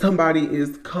with you or somebody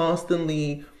is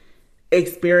constantly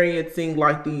experiencing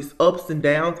like these ups and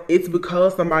downs, it's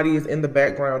because somebody is in the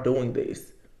background doing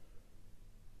this.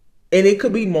 And it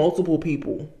could be multiple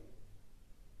people.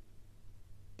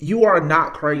 You are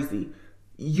not crazy.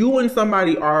 You and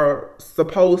somebody are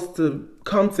supposed to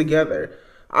come together.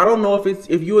 I don't know if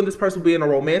you and this person will be in a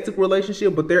romantic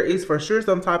relationship, but there is for sure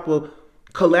some type of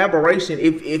collaboration.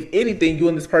 If anything, you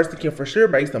and this person can for sure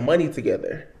make some money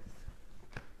together.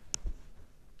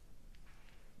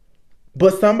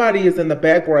 But somebody is in the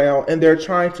background and they're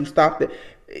trying to stop it.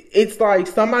 It's like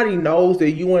somebody knows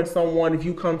that you and someone, if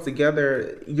you come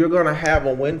together, you're going to have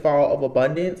a windfall of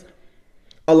abundance.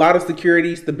 A lot of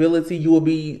security, stability. You will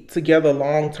be together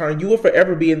long term. You will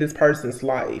forever be in this person's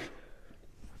life.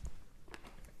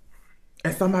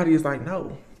 And somebody is like,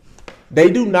 no. They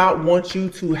do not want you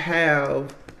to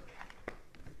have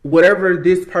whatever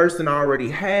this person already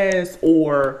has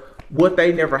or what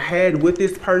they never had with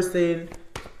this person.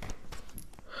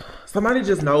 Somebody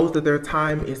just knows that their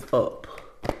time is up.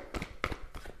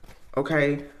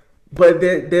 Okay? But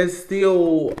there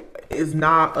still is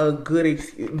not a good...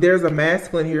 There's a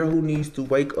masculine here who needs to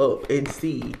wake up and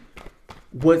see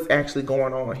what's actually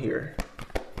going on here.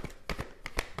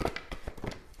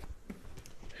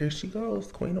 Here she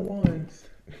goes, Queen of Wands.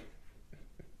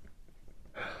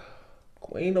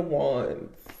 Queen of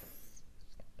Wands.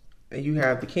 And you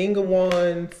have the King of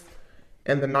Wands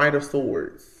and the Knight of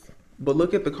Swords. But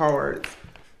look at the cards.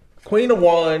 Queen of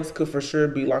Wands could for sure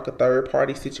be like a third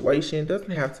party situation.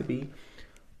 Doesn't have to be.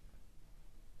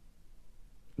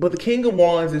 But the King of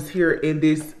Wands is here in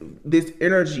this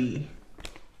energy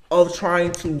of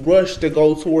trying to rush to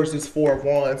go towards this Four of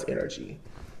Wands energy.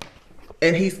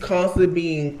 And he's constantly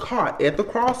being caught at the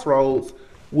crossroads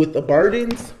with the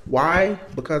burdens. Why?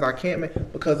 Because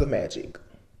because of magic.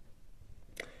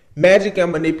 Magic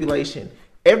and manipulation.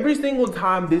 Every single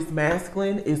time this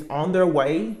masculine is on their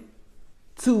way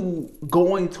to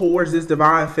going towards this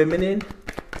divine feminine,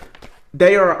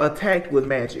 they are attacked with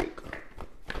magic.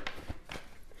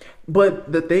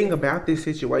 But the thing about this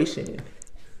situation,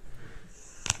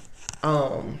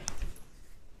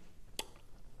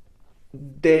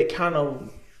 that kind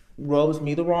of rubs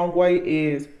me the wrong way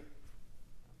is,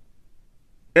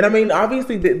 and I mean,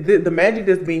 obviously the magic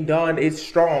that's being done is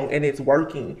strong and it's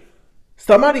working.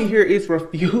 Somebody here is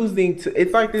refusing to,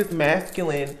 it's like this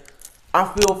masculine, I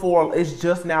feel for, is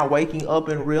just now waking up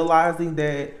and realizing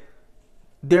that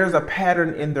there's a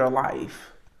pattern in their life.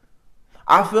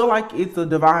 I feel like it's a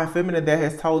divine feminine that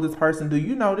has told this person, do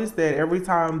you notice that every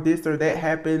time this or that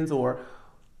happens, or,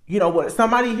 you know what,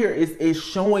 somebody here is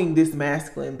showing this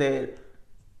masculine that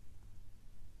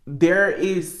there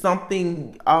is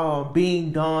something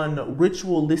being done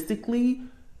ritualistically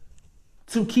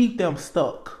to keep them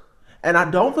stuck. And I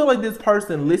don't feel like this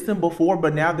person listened before,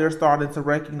 but now they're starting to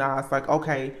recognize, like,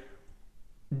 okay,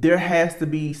 there has to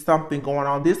be something going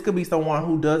on. This could be someone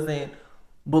who doesn't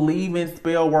believe in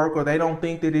spell work, or they don't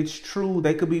think that it's true.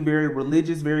 They could be very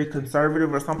religious, very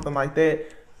conservative, or something like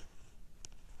that.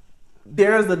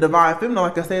 There's a divine feminine,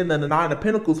 like I said, in the Nine of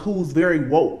Pentacles, who's very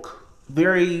woke,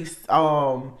 very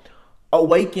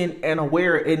awakened and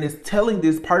aware, and is telling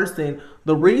this person,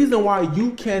 the reason why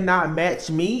you cannot match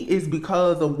me is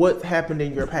because of what's happened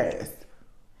in your past.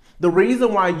 The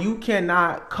reason why you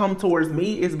cannot come towards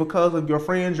me is because of your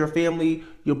friends, your family,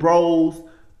 your bros,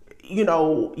 you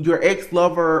know, your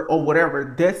ex-lover or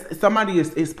whatever. That's somebody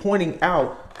is pointing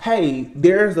out, hey,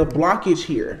 there's a blockage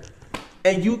here.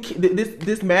 And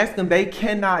this masculine, they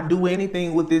cannot do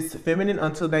anything with this feminine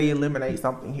until they eliminate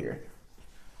something here.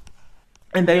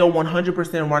 And they are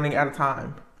 100% running out of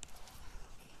time.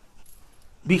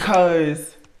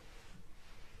 Because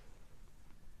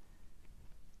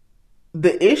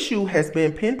the issue has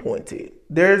been pinpointed.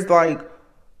 There's like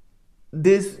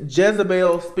this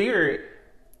Jezebel spirit,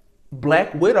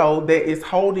 Black Widow, that is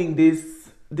holding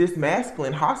this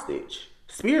masculine hostage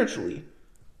spiritually,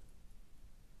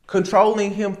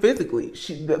 controlling him physically.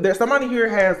 There's somebody here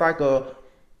has like a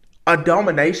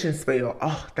domination spell.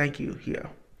 Oh, thank you. Yeah.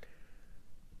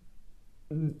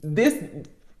 This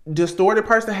distorted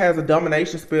person has a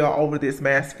domination spell over this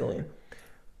masculine.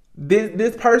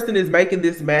 This person is making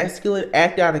this masculine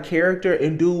act out of character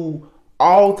and do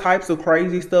all types of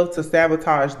crazy stuff to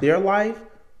sabotage their life.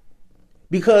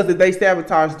 Because if they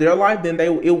sabotage their life, then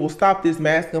it will stop this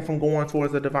masculine from going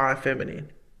towards the divine feminine.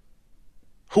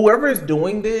 Whoever is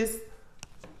doing this,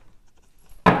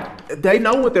 they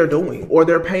know what they're doing, or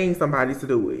they're paying somebody to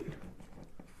do it.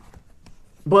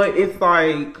 But it's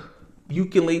like, you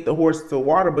can lead the horse to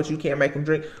water, but you can't make him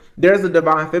drink. There's a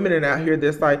divine feminine out here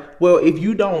that's like, well, if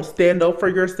you don't stand up for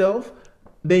yourself,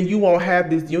 then you won't have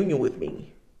this union with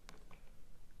me.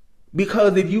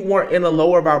 Because if you weren't in a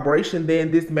lower vibration,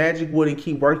 then this magic wouldn't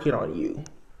keep working on you.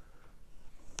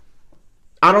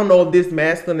 I don't know if this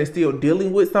masculine is still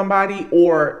dealing with somebody,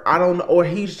 or I don't know, or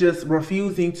he's just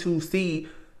refusing to see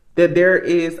that there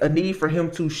is a need for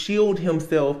him to shield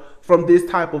himself from this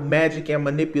type of magic and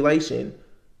manipulation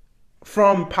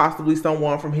from possibly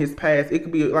someone from his past. It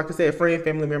could be, like I said, a friend,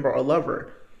 family member, or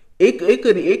lover. It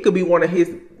could be one of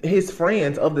his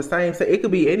friends of the same sex. It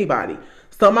could be anybody.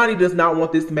 Somebody does not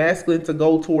want this masculine to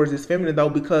go towards this feminine, though,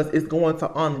 because it's going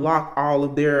to unlock all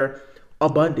of their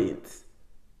abundance.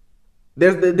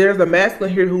 There's a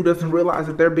masculine here who doesn't realize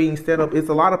that they're being set up. It's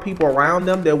a lot of people around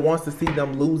them that wants to see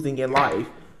them losing in life.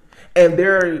 And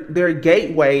their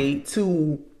gateway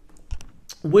to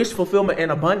wish fulfillment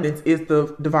and abundance is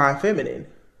the divine feminine.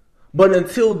 But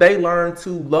until they learn to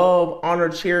love, honor,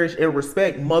 cherish, and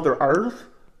respect Mother Earth,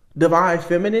 divine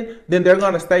feminine, then they're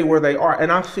going to stay where they are.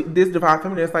 And this divine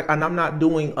feminine is like, and I'm not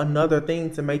doing another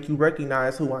thing to make you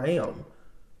recognize who I am.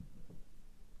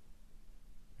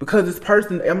 Because this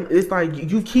person, it's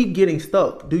like you keep getting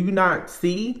stuck. Do you not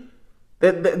see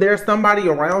that there's somebody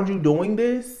around you doing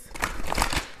this?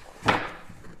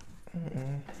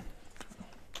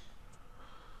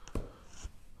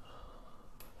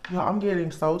 Yeah, I'm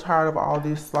getting so tired of all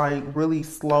this like really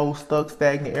slow, stuck,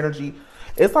 stagnant energy.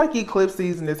 It's like eclipse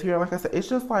season is here. Like I said, it's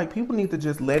just like people need to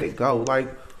just let it go.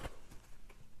 Like,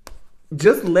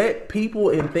 just let people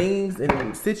and things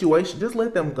and situations, just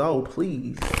let them go,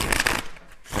 please.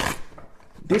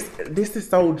 This is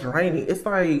so draining. It's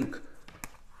like,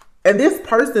 and this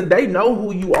person, they know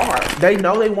who you are. They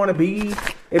know they want to be,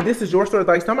 if this is your story,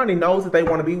 like somebody knows that they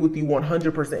want to be with you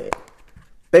 100%.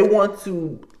 They want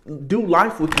to do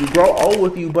life with you, grow old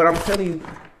with you. But I'm telling you,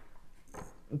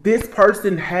 this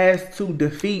person has to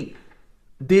defeat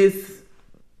this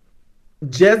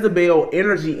Jezebel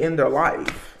energy in their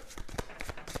life.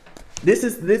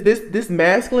 This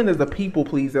masculine is a people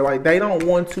pleaser. Like, they don't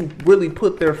want to really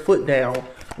put their foot down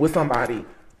with somebody.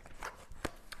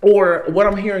 Or what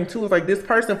I'm hearing too is like, this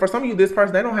person, for some of you, this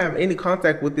person, they don't have any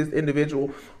contact with this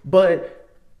individual, but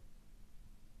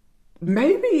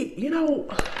maybe, you know,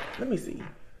 let me see.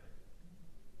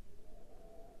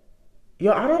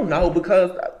 Yo, I don't know,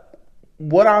 because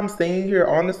what I'm seeing here,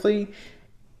 honestly,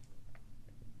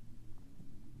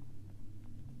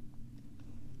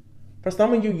 for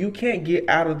some of you, you can't get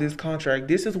out of this contract.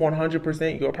 This is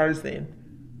 100% your person.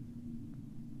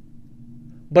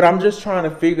 But I'm just trying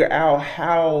to figure out,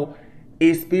 how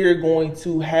is Spirit going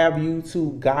to have you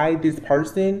to guide this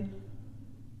person?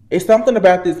 It's something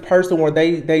about this person where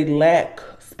they lack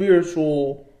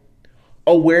spiritual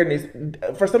awareness.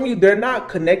 For some of you, they're not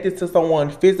connected to someone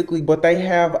physically, but they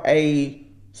have a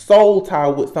soul tie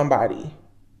with somebody.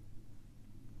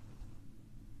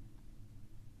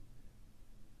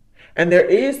 And there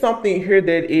is something here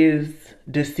that is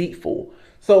deceitful.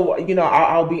 So, you know,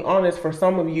 I'll be honest, for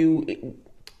some of you,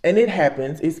 and it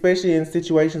happens, especially in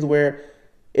situations where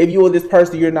if you and this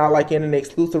person, you're not like in an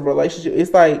exclusive relationship.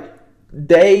 It's like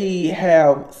they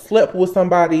have slept with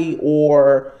somebody,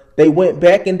 or they went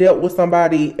back and dealt with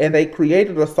somebody, and they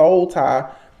created a soul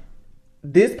tie.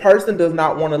 This person does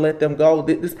not want to let them go.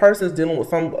 This person is dealing with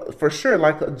some, for sure,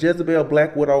 like a Jezebel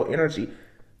Black Widow energy.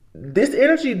 This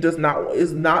energy is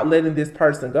not letting this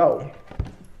person go.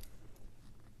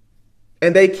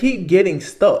 And they keep getting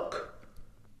stuck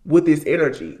with this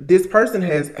energy. This person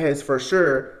has for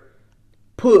sure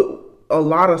put a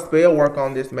lot of spell work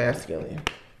on this masculine.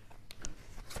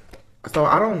 So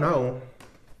I don't know.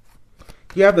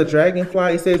 You have the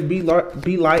dragonfly. It says be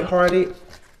lighthearted.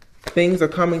 Things are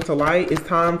coming to light. It's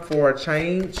time for a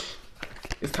change.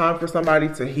 It's time for somebody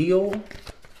to heal.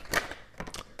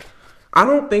 I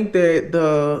don't think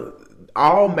that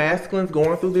all masculines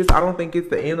going through this, I don't think it's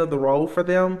the end of the road for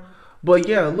them. But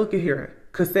yeah, look at here.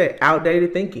 Cassette,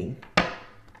 outdated thinking,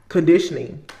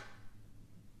 conditioning.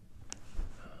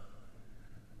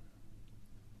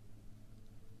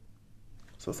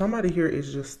 So somebody here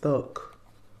is just stuck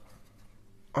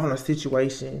on a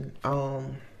situation.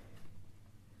 And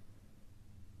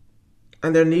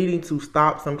they're needing to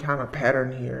stop some kind of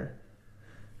pattern here.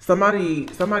 Somebody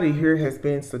here has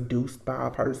been seduced by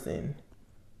a person.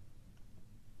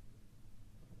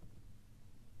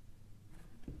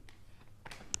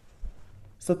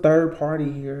 It's a third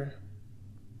party here.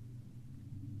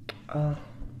 Got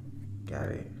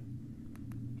it.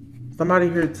 Somebody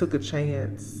here took a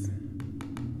chance.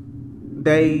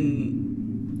 They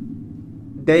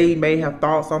may have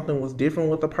thought something was different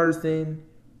with the person.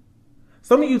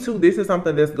 Some of you too, this is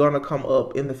something that's going to come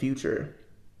up in the future.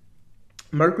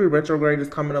 Mercury retrograde is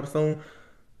coming up soon.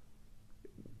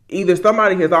 Either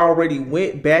somebody has already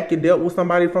went back and dealt with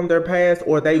somebody from their past,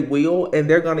 or they will, and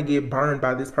they're going to get burned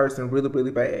by this person really,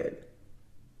 really bad.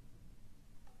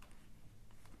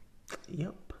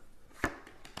 Yep.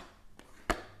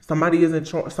 Somebody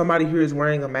here is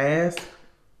wearing a mask.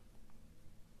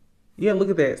 Yeah, look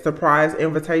at that. Surprise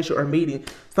invitation or meeting.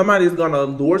 Somebody is going to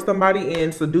lure somebody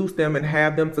in, seduce them, and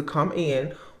have them to come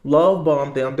in, love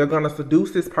bomb them. They're going to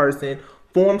seduce this person,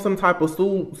 form some type of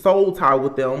soul tie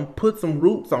with them, put some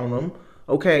roots on them,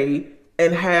 okay,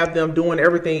 and have them doing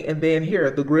everything. And then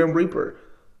here, the Grim Reaper.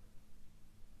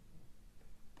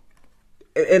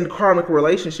 In karmic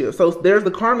relationships. So there's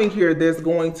the karmic here that's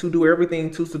going to do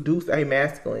everything to seduce a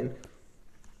masculine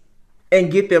and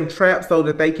get them trapped so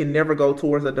that they can never go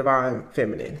towards a divine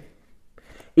feminine.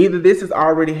 Either this has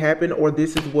already happened, or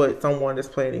this is what someone is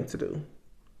planning to do.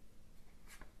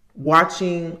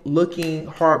 Watching, looking,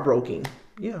 heartbroken.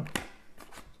 Yeah.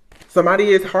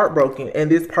 Somebody is heartbroken,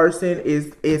 and this person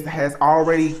has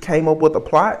already came up with a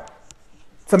plot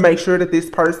to make sure that this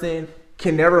person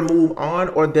can never move on,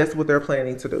 or that's what they're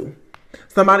planning to do.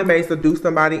 Somebody may seduce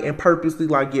somebody and purposely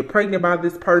like get pregnant by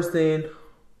this person,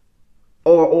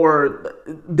 or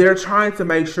they're trying to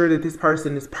make sure that this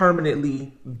person is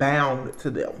permanently bound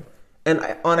to them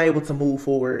and unable to move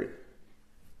forward.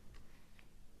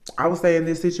 I would say in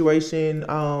this situation,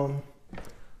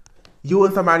 you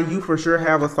and somebody, you for sure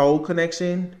have a soul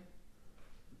connection,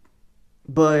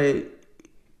 but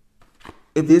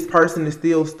if this person is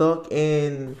still stuck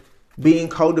in being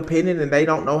codependent and they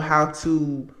don't know how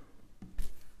to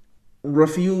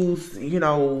refuse, you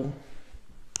know,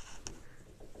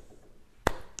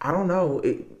 I don't know.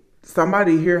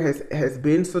 Somebody here has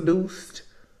been seduced,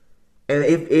 and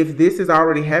if this has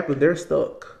already happened, they're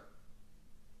stuck.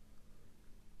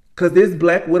 Cause this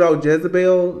Black Widow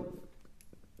Jezebel,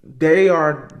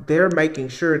 they're making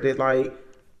sure that, like,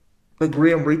 the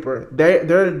Grim Reaper,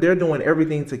 they're doing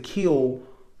everything to kill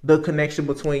the connection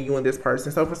between you and this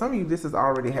person. So for some of you, this has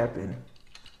already happened,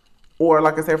 or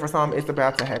like I said, for some, it's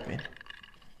about to happen.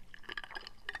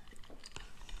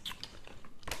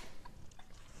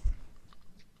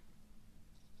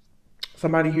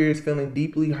 Somebody here is feeling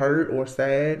deeply hurt or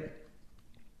sad.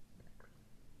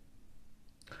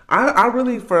 I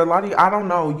really, for a lot of you, I don't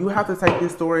know. You have to take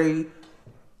this story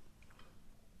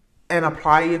and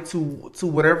apply it to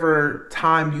whatever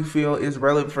time you feel is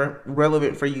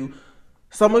relevant for you.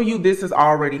 Some of you, this has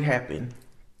already happened.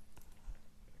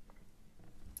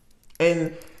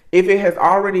 And if it has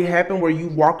already happened where you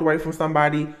walked away from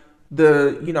somebody,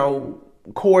 the, you know,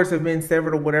 cords have been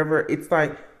severed or whatever, it's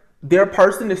like their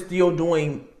person is still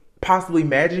doing possibly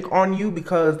magic on you,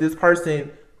 because this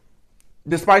person,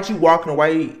 despite you walking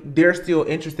away, they're still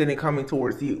interested in coming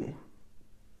towards you.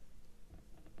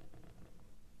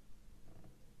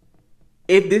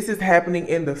 If this is happening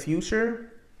in the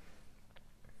future,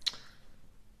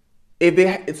 if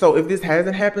this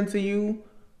hasn't happened to you,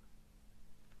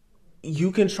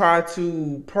 you can try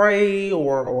to pray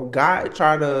or God,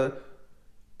 try to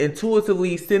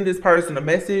intuitively send this person a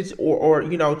message, or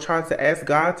you know, try to ask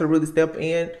God to really step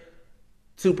in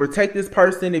to protect this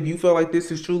person if you feel like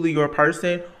this is truly your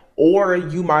person. Or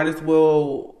you might as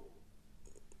well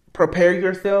prepare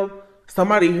yourself.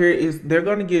 Somebody here they're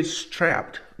going to get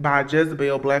trapped by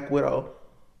Jezebel, Black Widow.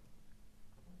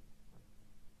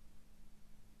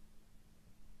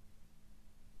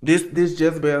 This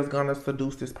Jezebel is going to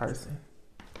seduce this person.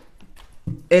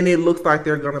 And it looks like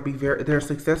they're going to be they're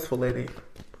successful at it.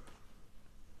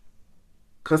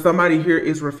 Because somebody here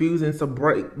is refusing to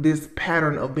break this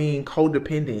pattern of being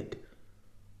codependent.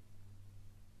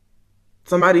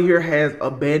 Somebody here has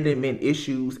abandonment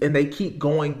issues and they keep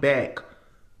going back,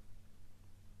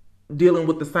 dealing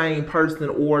with the same person,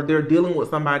 or they're dealing with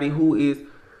somebody who is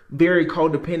very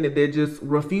codependent that just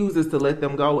refuses to let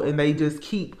them go, and they just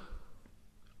keep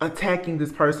attacking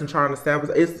this person, trying to establish.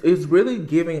 It's really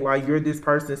giving like you're this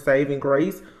person's saving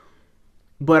grace,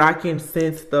 but I can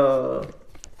sense the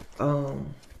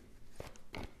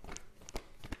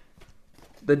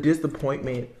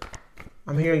disappointment.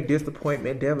 I'm hearing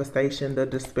disappointment, devastation, the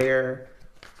despair.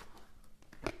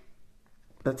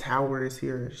 The Tower is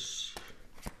here.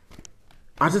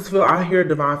 I just feel, I hear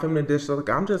Divine Feminine Dish, like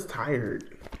I'm just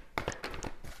tired.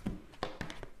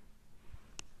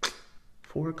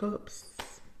 4 of Cups.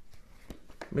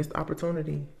 Missed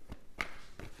opportunity.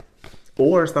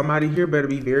 Or somebody here better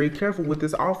be very careful with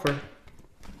this offer.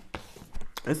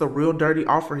 It's a real dirty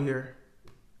offer here.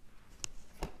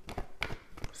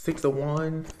 6 of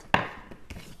Wands.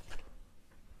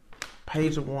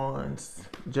 Page of Wands.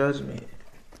 Judgment.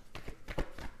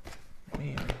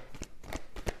 Man.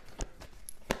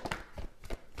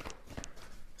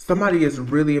 Somebody is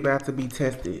really about to be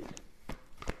tested.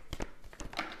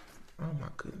 Oh my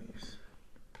goodness.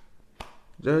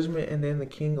 Judgment, and then the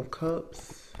King of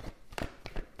Cups.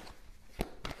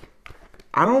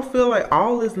 I don't feel like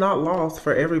all is not lost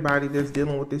for everybody that's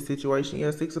dealing with this situation.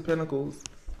 Yeah, 6 of Pentacles.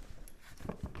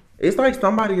 It's like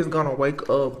somebody is gonna wake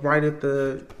up right at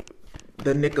the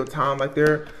nick of time. Like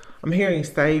I'm hearing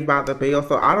Saved by the Bell.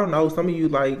 So I don't know. Some of you,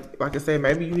 like I said,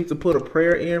 maybe you need to put a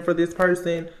prayer in for this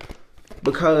person,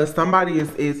 because somebody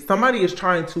is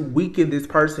trying to weaken this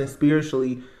person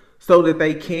spiritually so that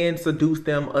they can seduce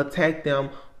them, attack them,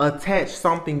 attach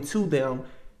something to them,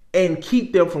 and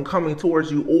keep them from coming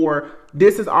towards you. Or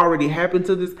this has already happened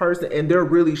to this person and they're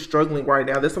really struggling right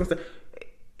now. That's what I'm saying.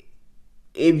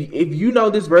 If you know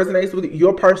this resonates with you,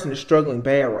 your person is struggling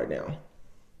bad right now.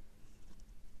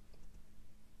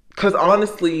 Because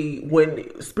honestly,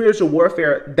 when spiritual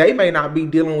warfare, they may not be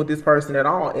dealing with this person at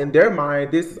all. In their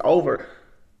mind, this is over.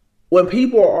 When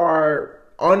people are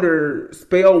under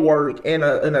spell work and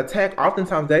an attack,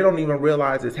 oftentimes they don't even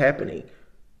realize it's happening.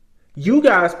 You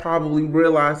guys probably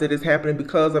realize that it's happening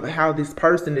because of how this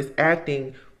person is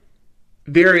acting,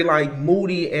 very like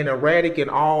moody and erratic and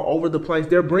all over the place.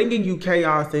 They're bringing you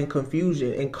chaos and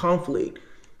confusion and conflict.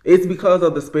 It's because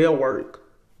of the spell work.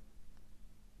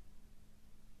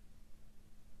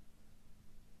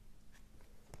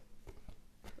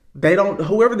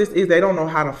 Whoever this is, they don't know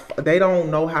how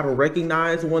to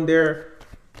recognize when they're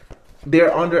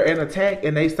They're under an attack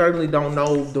and they certainly don't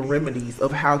know the remedies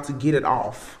of how to get it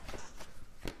off.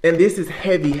 And this is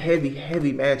heavy, heavy,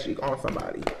 heavy magic on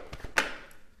somebody.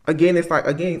 Again, it's like,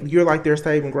 again, you're like their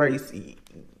saving grace.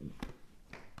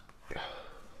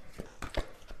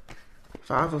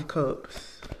 5 of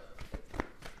Cups.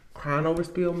 Crying over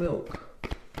spilled milk.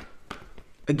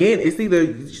 Again, it's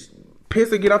either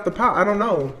piss or get off the pot. I don't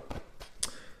know.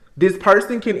 This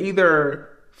person can either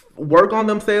work on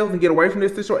themselves and get away from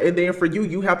this situation, and then for you,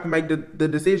 you have to make the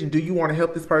decision. Do you want to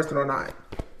help this person or not?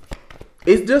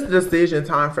 It's just decision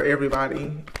time for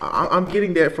everybody. I'm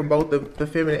getting that from both the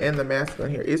feminine and the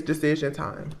masculine here. It's decision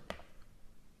time.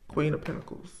 Queen of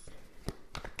Pentacles.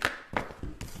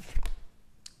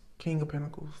 King of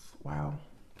Pentacles. Wow.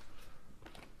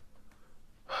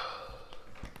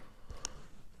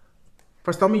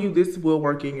 For some of you, this will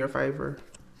work in your favor.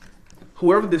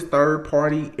 Whoever this third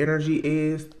party energy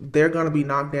is, they're going to be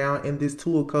knocked down, and this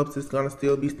 2 of Cups is going to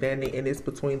still be standing, and it's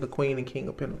between the Queen and King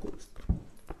of Pentacles.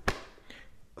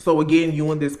 So again,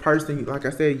 you and this person, like I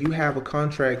said, you have a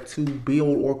contract to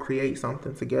build or create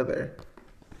something together.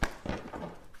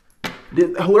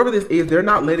 Whoever this is, they're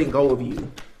not letting go of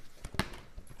you.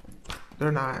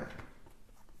 They're not.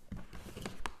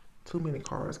 Too many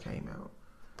cards came out.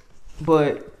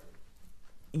 But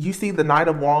you see the Knight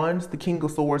of Wands, the King of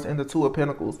Swords, and the 2 of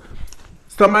Pentacles.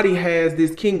 Somebody has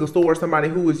this King of Swords, somebody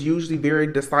who is usually very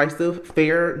decisive,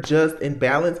 fair, just, and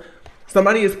balanced.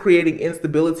 Somebody is creating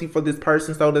instability for this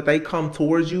person so that they come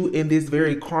towards you in this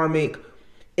very karmic,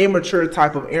 immature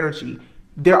type of energy.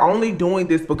 They're only doing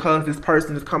this because this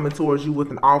person is coming towards you with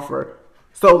an offer.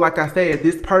 So like I said,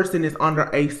 this person is under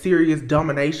a serious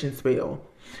domination spell.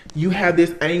 You have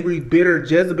this angry, bitter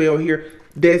Jezebel here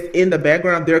that's in the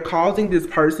background. They're causing this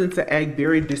person to act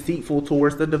very deceitful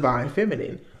towards the divine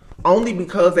feminine. Only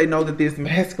because they know that this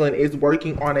masculine is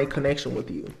working on a connection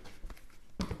with you.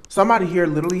 Somebody here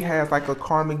literally has like a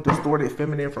karmic distorted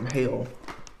feminine from hell.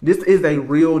 This is a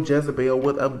real Jezebel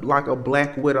with like a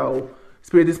black widow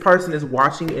spirit. This person is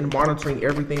watching and monitoring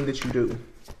everything that you do.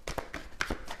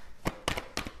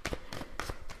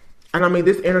 And I mean,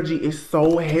 this energy is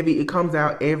so heavy. It comes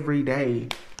out every day.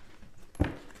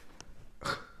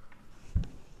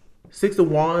 6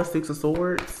 of Wands, 6 of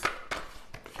Swords.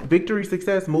 Victory,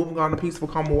 success, moving on to peaceful,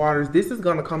 calm waters. This is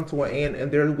going to come to an end,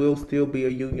 and there will still be a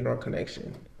union or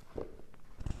connection.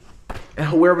 And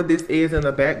whoever this is in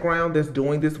the background that's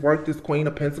doing this work, this Queen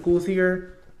of Pentacles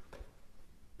here,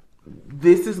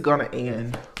 this is going to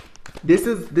end. This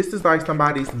is like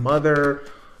somebody's mother,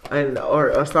 and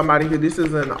or somebody here. This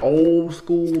is an old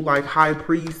school like high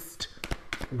priest,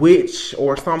 witch,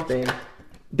 or something.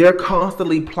 They're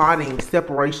constantly plotting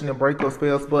separation and breakup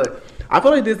spells, but I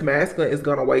feel like this masculine is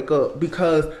going to wake up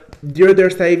because you're their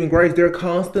saving grace. They're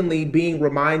constantly being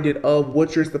reminded of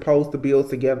what you're supposed to build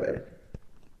together.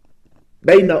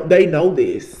 They know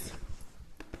this.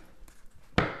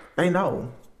 They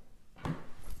know.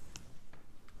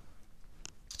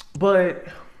 But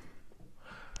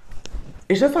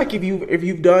it's just like if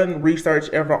you've done research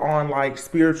ever on like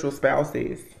spiritual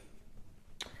spouses.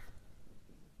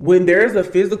 When there's a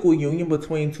physical union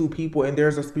between two people and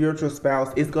there's a spiritual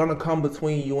spouse, it's going to come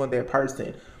between you and that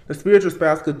person. The spiritual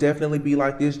spouse could definitely be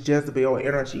like this Jezebel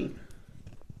energy.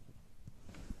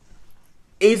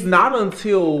 It's not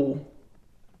until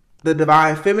the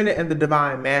divine feminine and the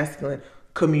divine masculine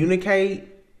communicate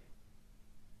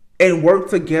and work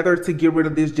together to get rid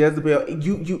of this Jezebel.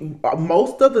 You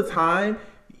most of the time,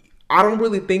 I don't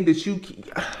really think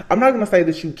that I'm not going to say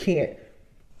that you can't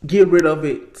get rid of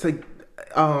it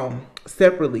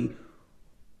separately,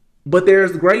 but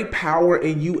there's great power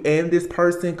in you and this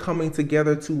person coming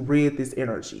together to rid this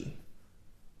energy.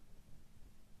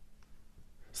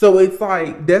 So it's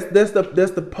like that's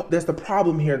the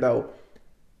problem here though.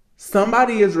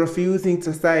 Somebody is refusing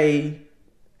to say,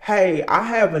 hey, I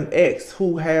have an ex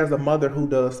who has a mother who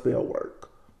does spell work.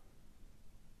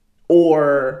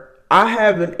 Or I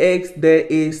have an ex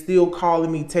that is still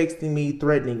calling me, texting me,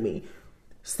 threatening me.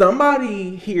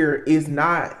 Somebody here is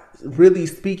not really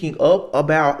speaking up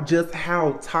about just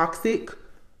how toxic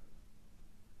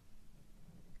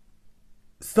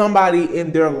somebody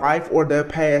in their life or their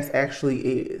past actually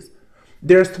is.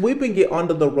 They're sweeping it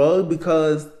under the rug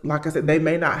because, like I said, they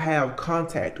may not have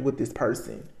contact with this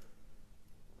person.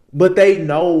 But they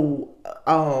know,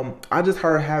 I just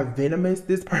heard how venomous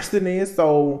this person is.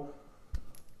 So,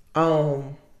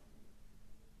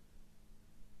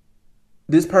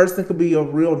 this person could be a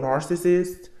real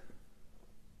narcissist.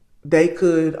 They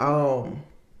could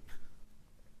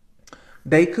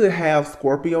They could have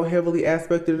Scorpio heavily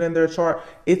aspected in their chart.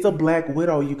 It's a Black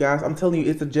Widow, you guys. I'm telling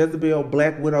you, it's a Jezebel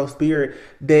Black Widow spirit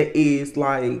that is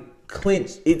like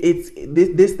clenched.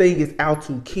 This thing is out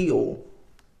to kill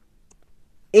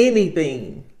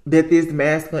anything that this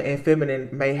masculine and feminine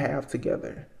may have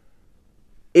together.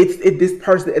 It's this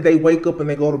person, they wake up and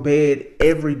they go to bed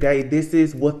every day. This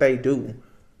is what they do.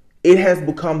 It has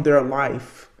become their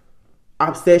life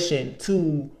obsession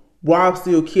to rob,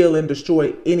 steal, kill, and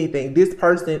destroy anything. This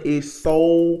person is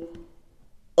so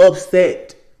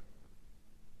upset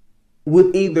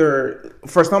with either,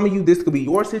 for some of you, this could be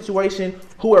your situation.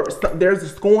 Whoever, there's a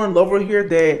scorn lover here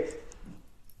that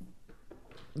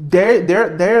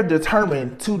they're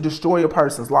determined to destroy a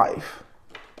person's life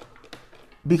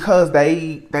because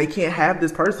they can't have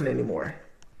this person anymore.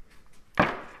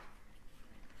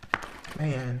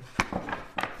 Man.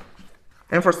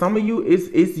 And for some of you,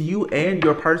 it's you and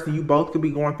your person. You both could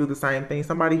be going through the same thing.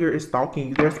 Somebody here is stalking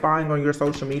you. They're spying on your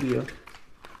social media.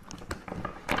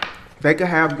 They could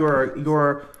have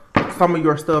some of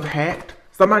your stuff hacked.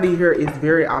 Somebody here is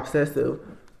very obsessive.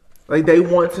 Like, they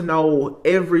want to know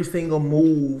every single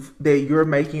move that you're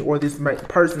making or this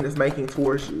person is making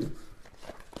towards you.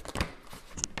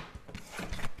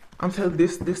 I'm telling you,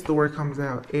 this story comes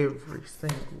out every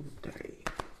single day.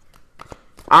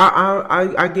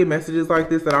 I get messages like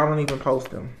this that I don't even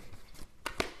post them.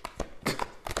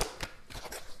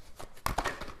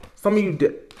 Some of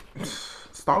you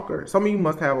stalker. Some of you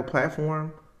must have a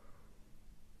platform,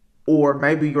 or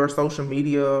maybe your social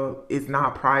media is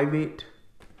not private.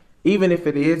 Even if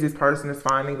it is, this person is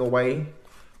finding a way.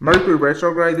 Mercury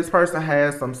retrograde. This person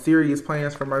has some serious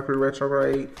plans for Mercury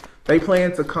retrograde. They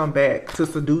plan to come back to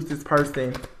seduce this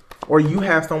person. Or you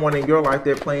have someone in your life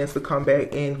that plans to come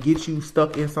back and get you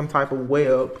stuck in some type of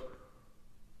web.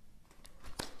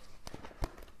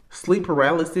 Sleep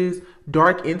paralysis.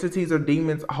 Dark entities or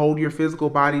demons hold your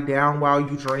physical body down while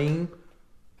you dream,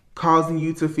 causing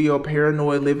you to feel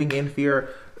paranoid, living in fear.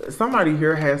 Somebody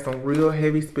here has some real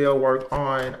heavy spell work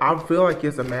on. I feel like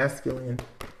it's a masculine.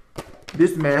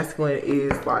 This masculine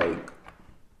is like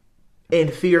in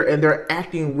fear, and they're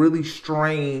acting really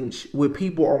strange with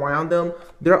people around them.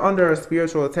 They're under a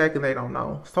spiritual attack and they don't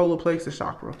know. Solar plexus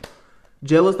chakra.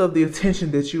 Jealous of the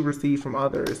attention that you receive from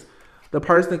others. The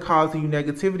person causing you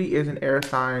negativity is an air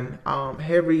sign.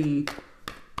 Heavy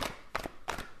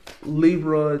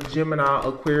Libra, Gemini,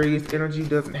 Aquarius energy.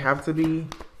 Doesn't have to be.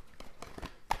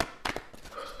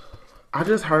 I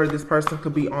just heard this person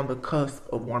could be on the cusp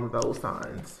of one of those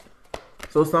signs.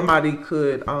 So somebody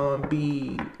could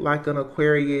be like an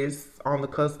Aquarius on the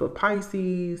cusp of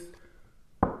Pisces.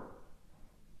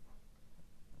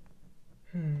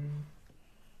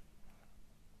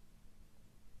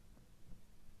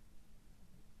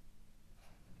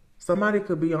 Somebody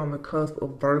could be on the cusp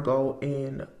of Virgo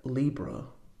and Libra.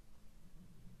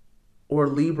 Or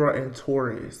Libra and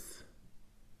Taurus.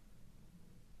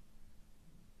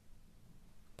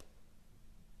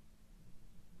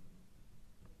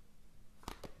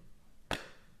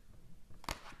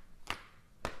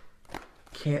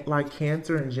 Like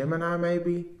Cancer and Gemini,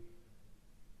 maybe.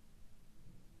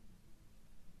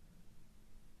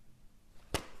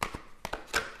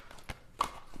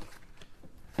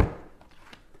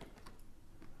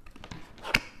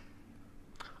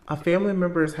 A family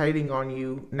member is hating on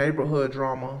you. Neighborhood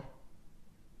drama.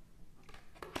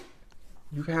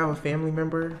 You can have a family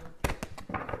member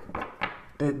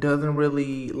that doesn't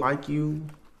really like you.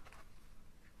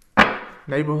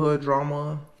 Neighborhood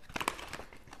drama.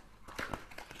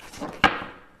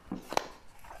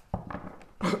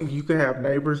 You could have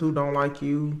neighbors who don't like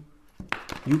you.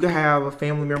 You could have a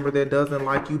family member that doesn't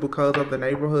like you because of the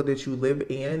neighborhood that you live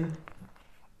in.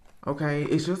 Okay,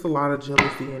 it's just a lot of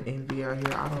jealousy and envy out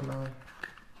here. I don't know.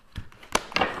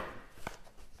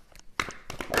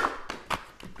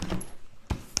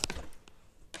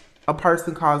 A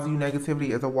person causing you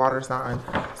negativity as a water sign.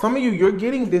 Some of you, you're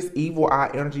getting this evil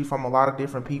eye energy from a lot of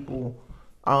different people.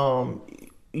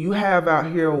 You have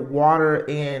out here water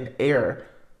and air.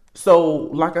 So,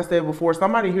 like I said before,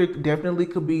 somebody here definitely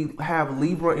could have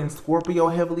Libra and Scorpio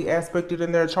heavily aspected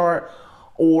in their chart,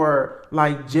 or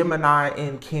like Gemini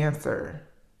and Cancer.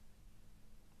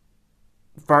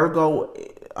 Virgo,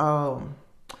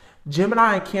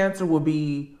 Gemini and Cancer will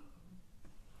be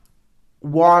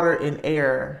water and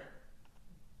air.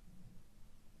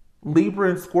 Libra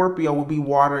and Scorpio will be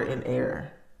water and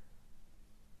air.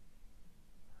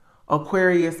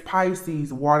 Aquarius,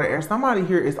 Pisces, water, air. Somebody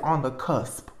here is on the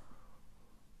cusp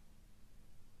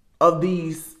of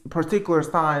these particular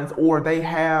signs, or they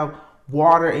have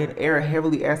water and air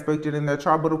heavily aspected in their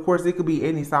chart. But of course, it could be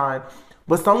any sign.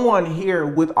 But someone here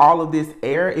with all of this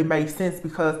air, it makes sense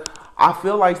because I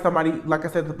feel like somebody, like I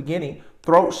said at the beginning,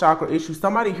 throat chakra issue,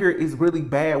 somebody here is really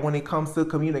bad when it comes to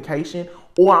communication,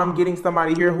 or I'm getting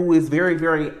somebody here who is very,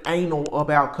 very anal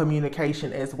about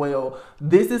communication as well.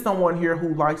 This is someone here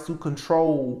who likes to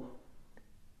control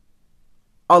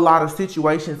a lot of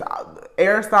situations.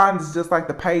 Air signs is just like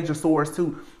the Page of Swords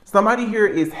too. Somebody here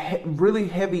is really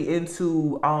heavy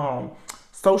into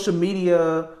social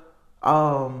media,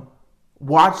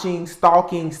 watching,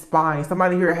 stalking, spying.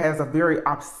 Somebody here has a very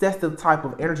obsessive type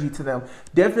of energy to them.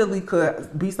 Definitely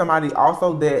could be somebody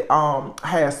also that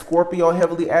has Scorpio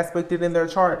heavily aspected in their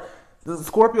chart.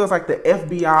 Scorpio is like the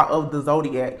FBI of the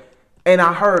zodiac. And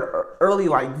I heard early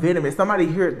like venomous. Somebody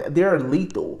here, they're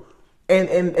lethal.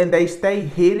 And they stay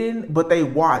hidden, but they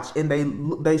watch and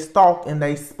they stalk and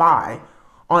they spy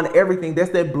on everything. That's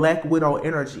that Black Widow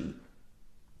energy.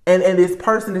 And this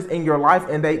person is in your life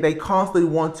and they constantly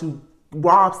want to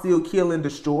rob, steal, kill, and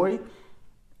destroy.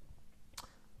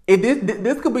 If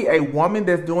this could be a woman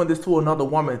that's doing this to another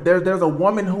woman. There's a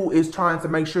woman who is trying to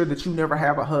make sure that you never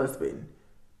have a husband.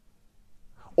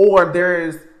 Or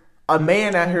there's a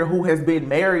man out here who has been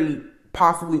married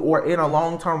possibly or in a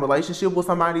long-term relationship with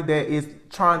somebody that is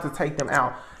trying to take them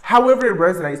out. However it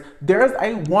resonates, there's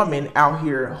a woman out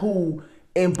here who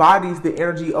embodies the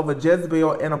energy of a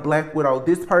Jezebel and a Black Widow.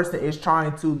 This person is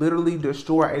trying to literally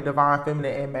destroy a divine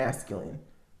feminine and masculine.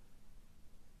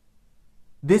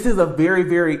 This is a very,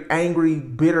 very angry,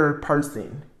 bitter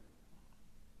person.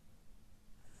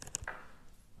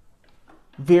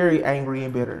 Very angry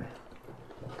and bitter.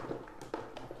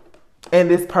 And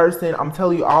this person, I'm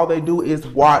telling you, all they do is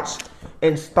watch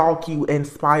and stalk you and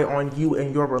spy on you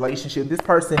and your relationship. This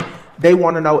person, they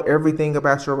want to know everything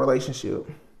about your relationship.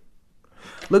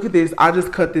 Look at this. I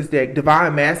just cut this deck.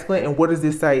 Divine Masculine. And what does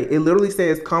this say? It literally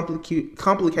says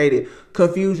complicated,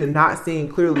 confusion, not seeing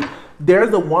clearly.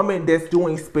 There's a woman that's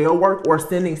doing spell work or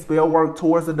sending spell work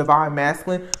towards the Divine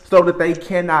Masculine so that they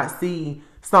cannot see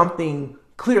something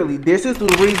clearly. This is the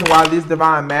reason why this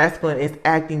Divine Masculine is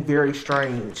acting very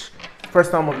strange for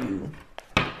some of you.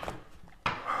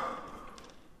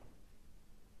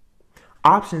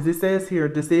 Options. It says here,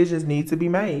 decisions need to be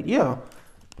made. Yeah.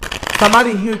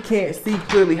 Somebody here can't see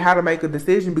clearly how to make a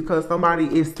decision because somebody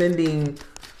is sending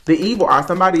the evil eye.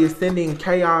 Somebody is sending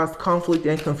chaos, conflict,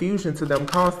 and confusion to them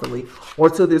constantly or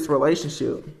to this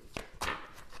relationship.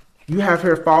 You have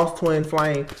here false twin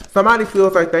flame. Somebody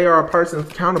feels like they are a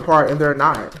person's counterpart and they're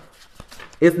not.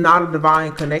 It's not a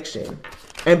divine connection.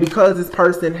 And because this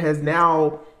person has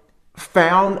now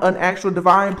found an actual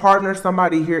divine partner,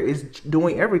 somebody here is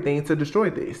doing everything to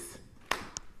destroy this.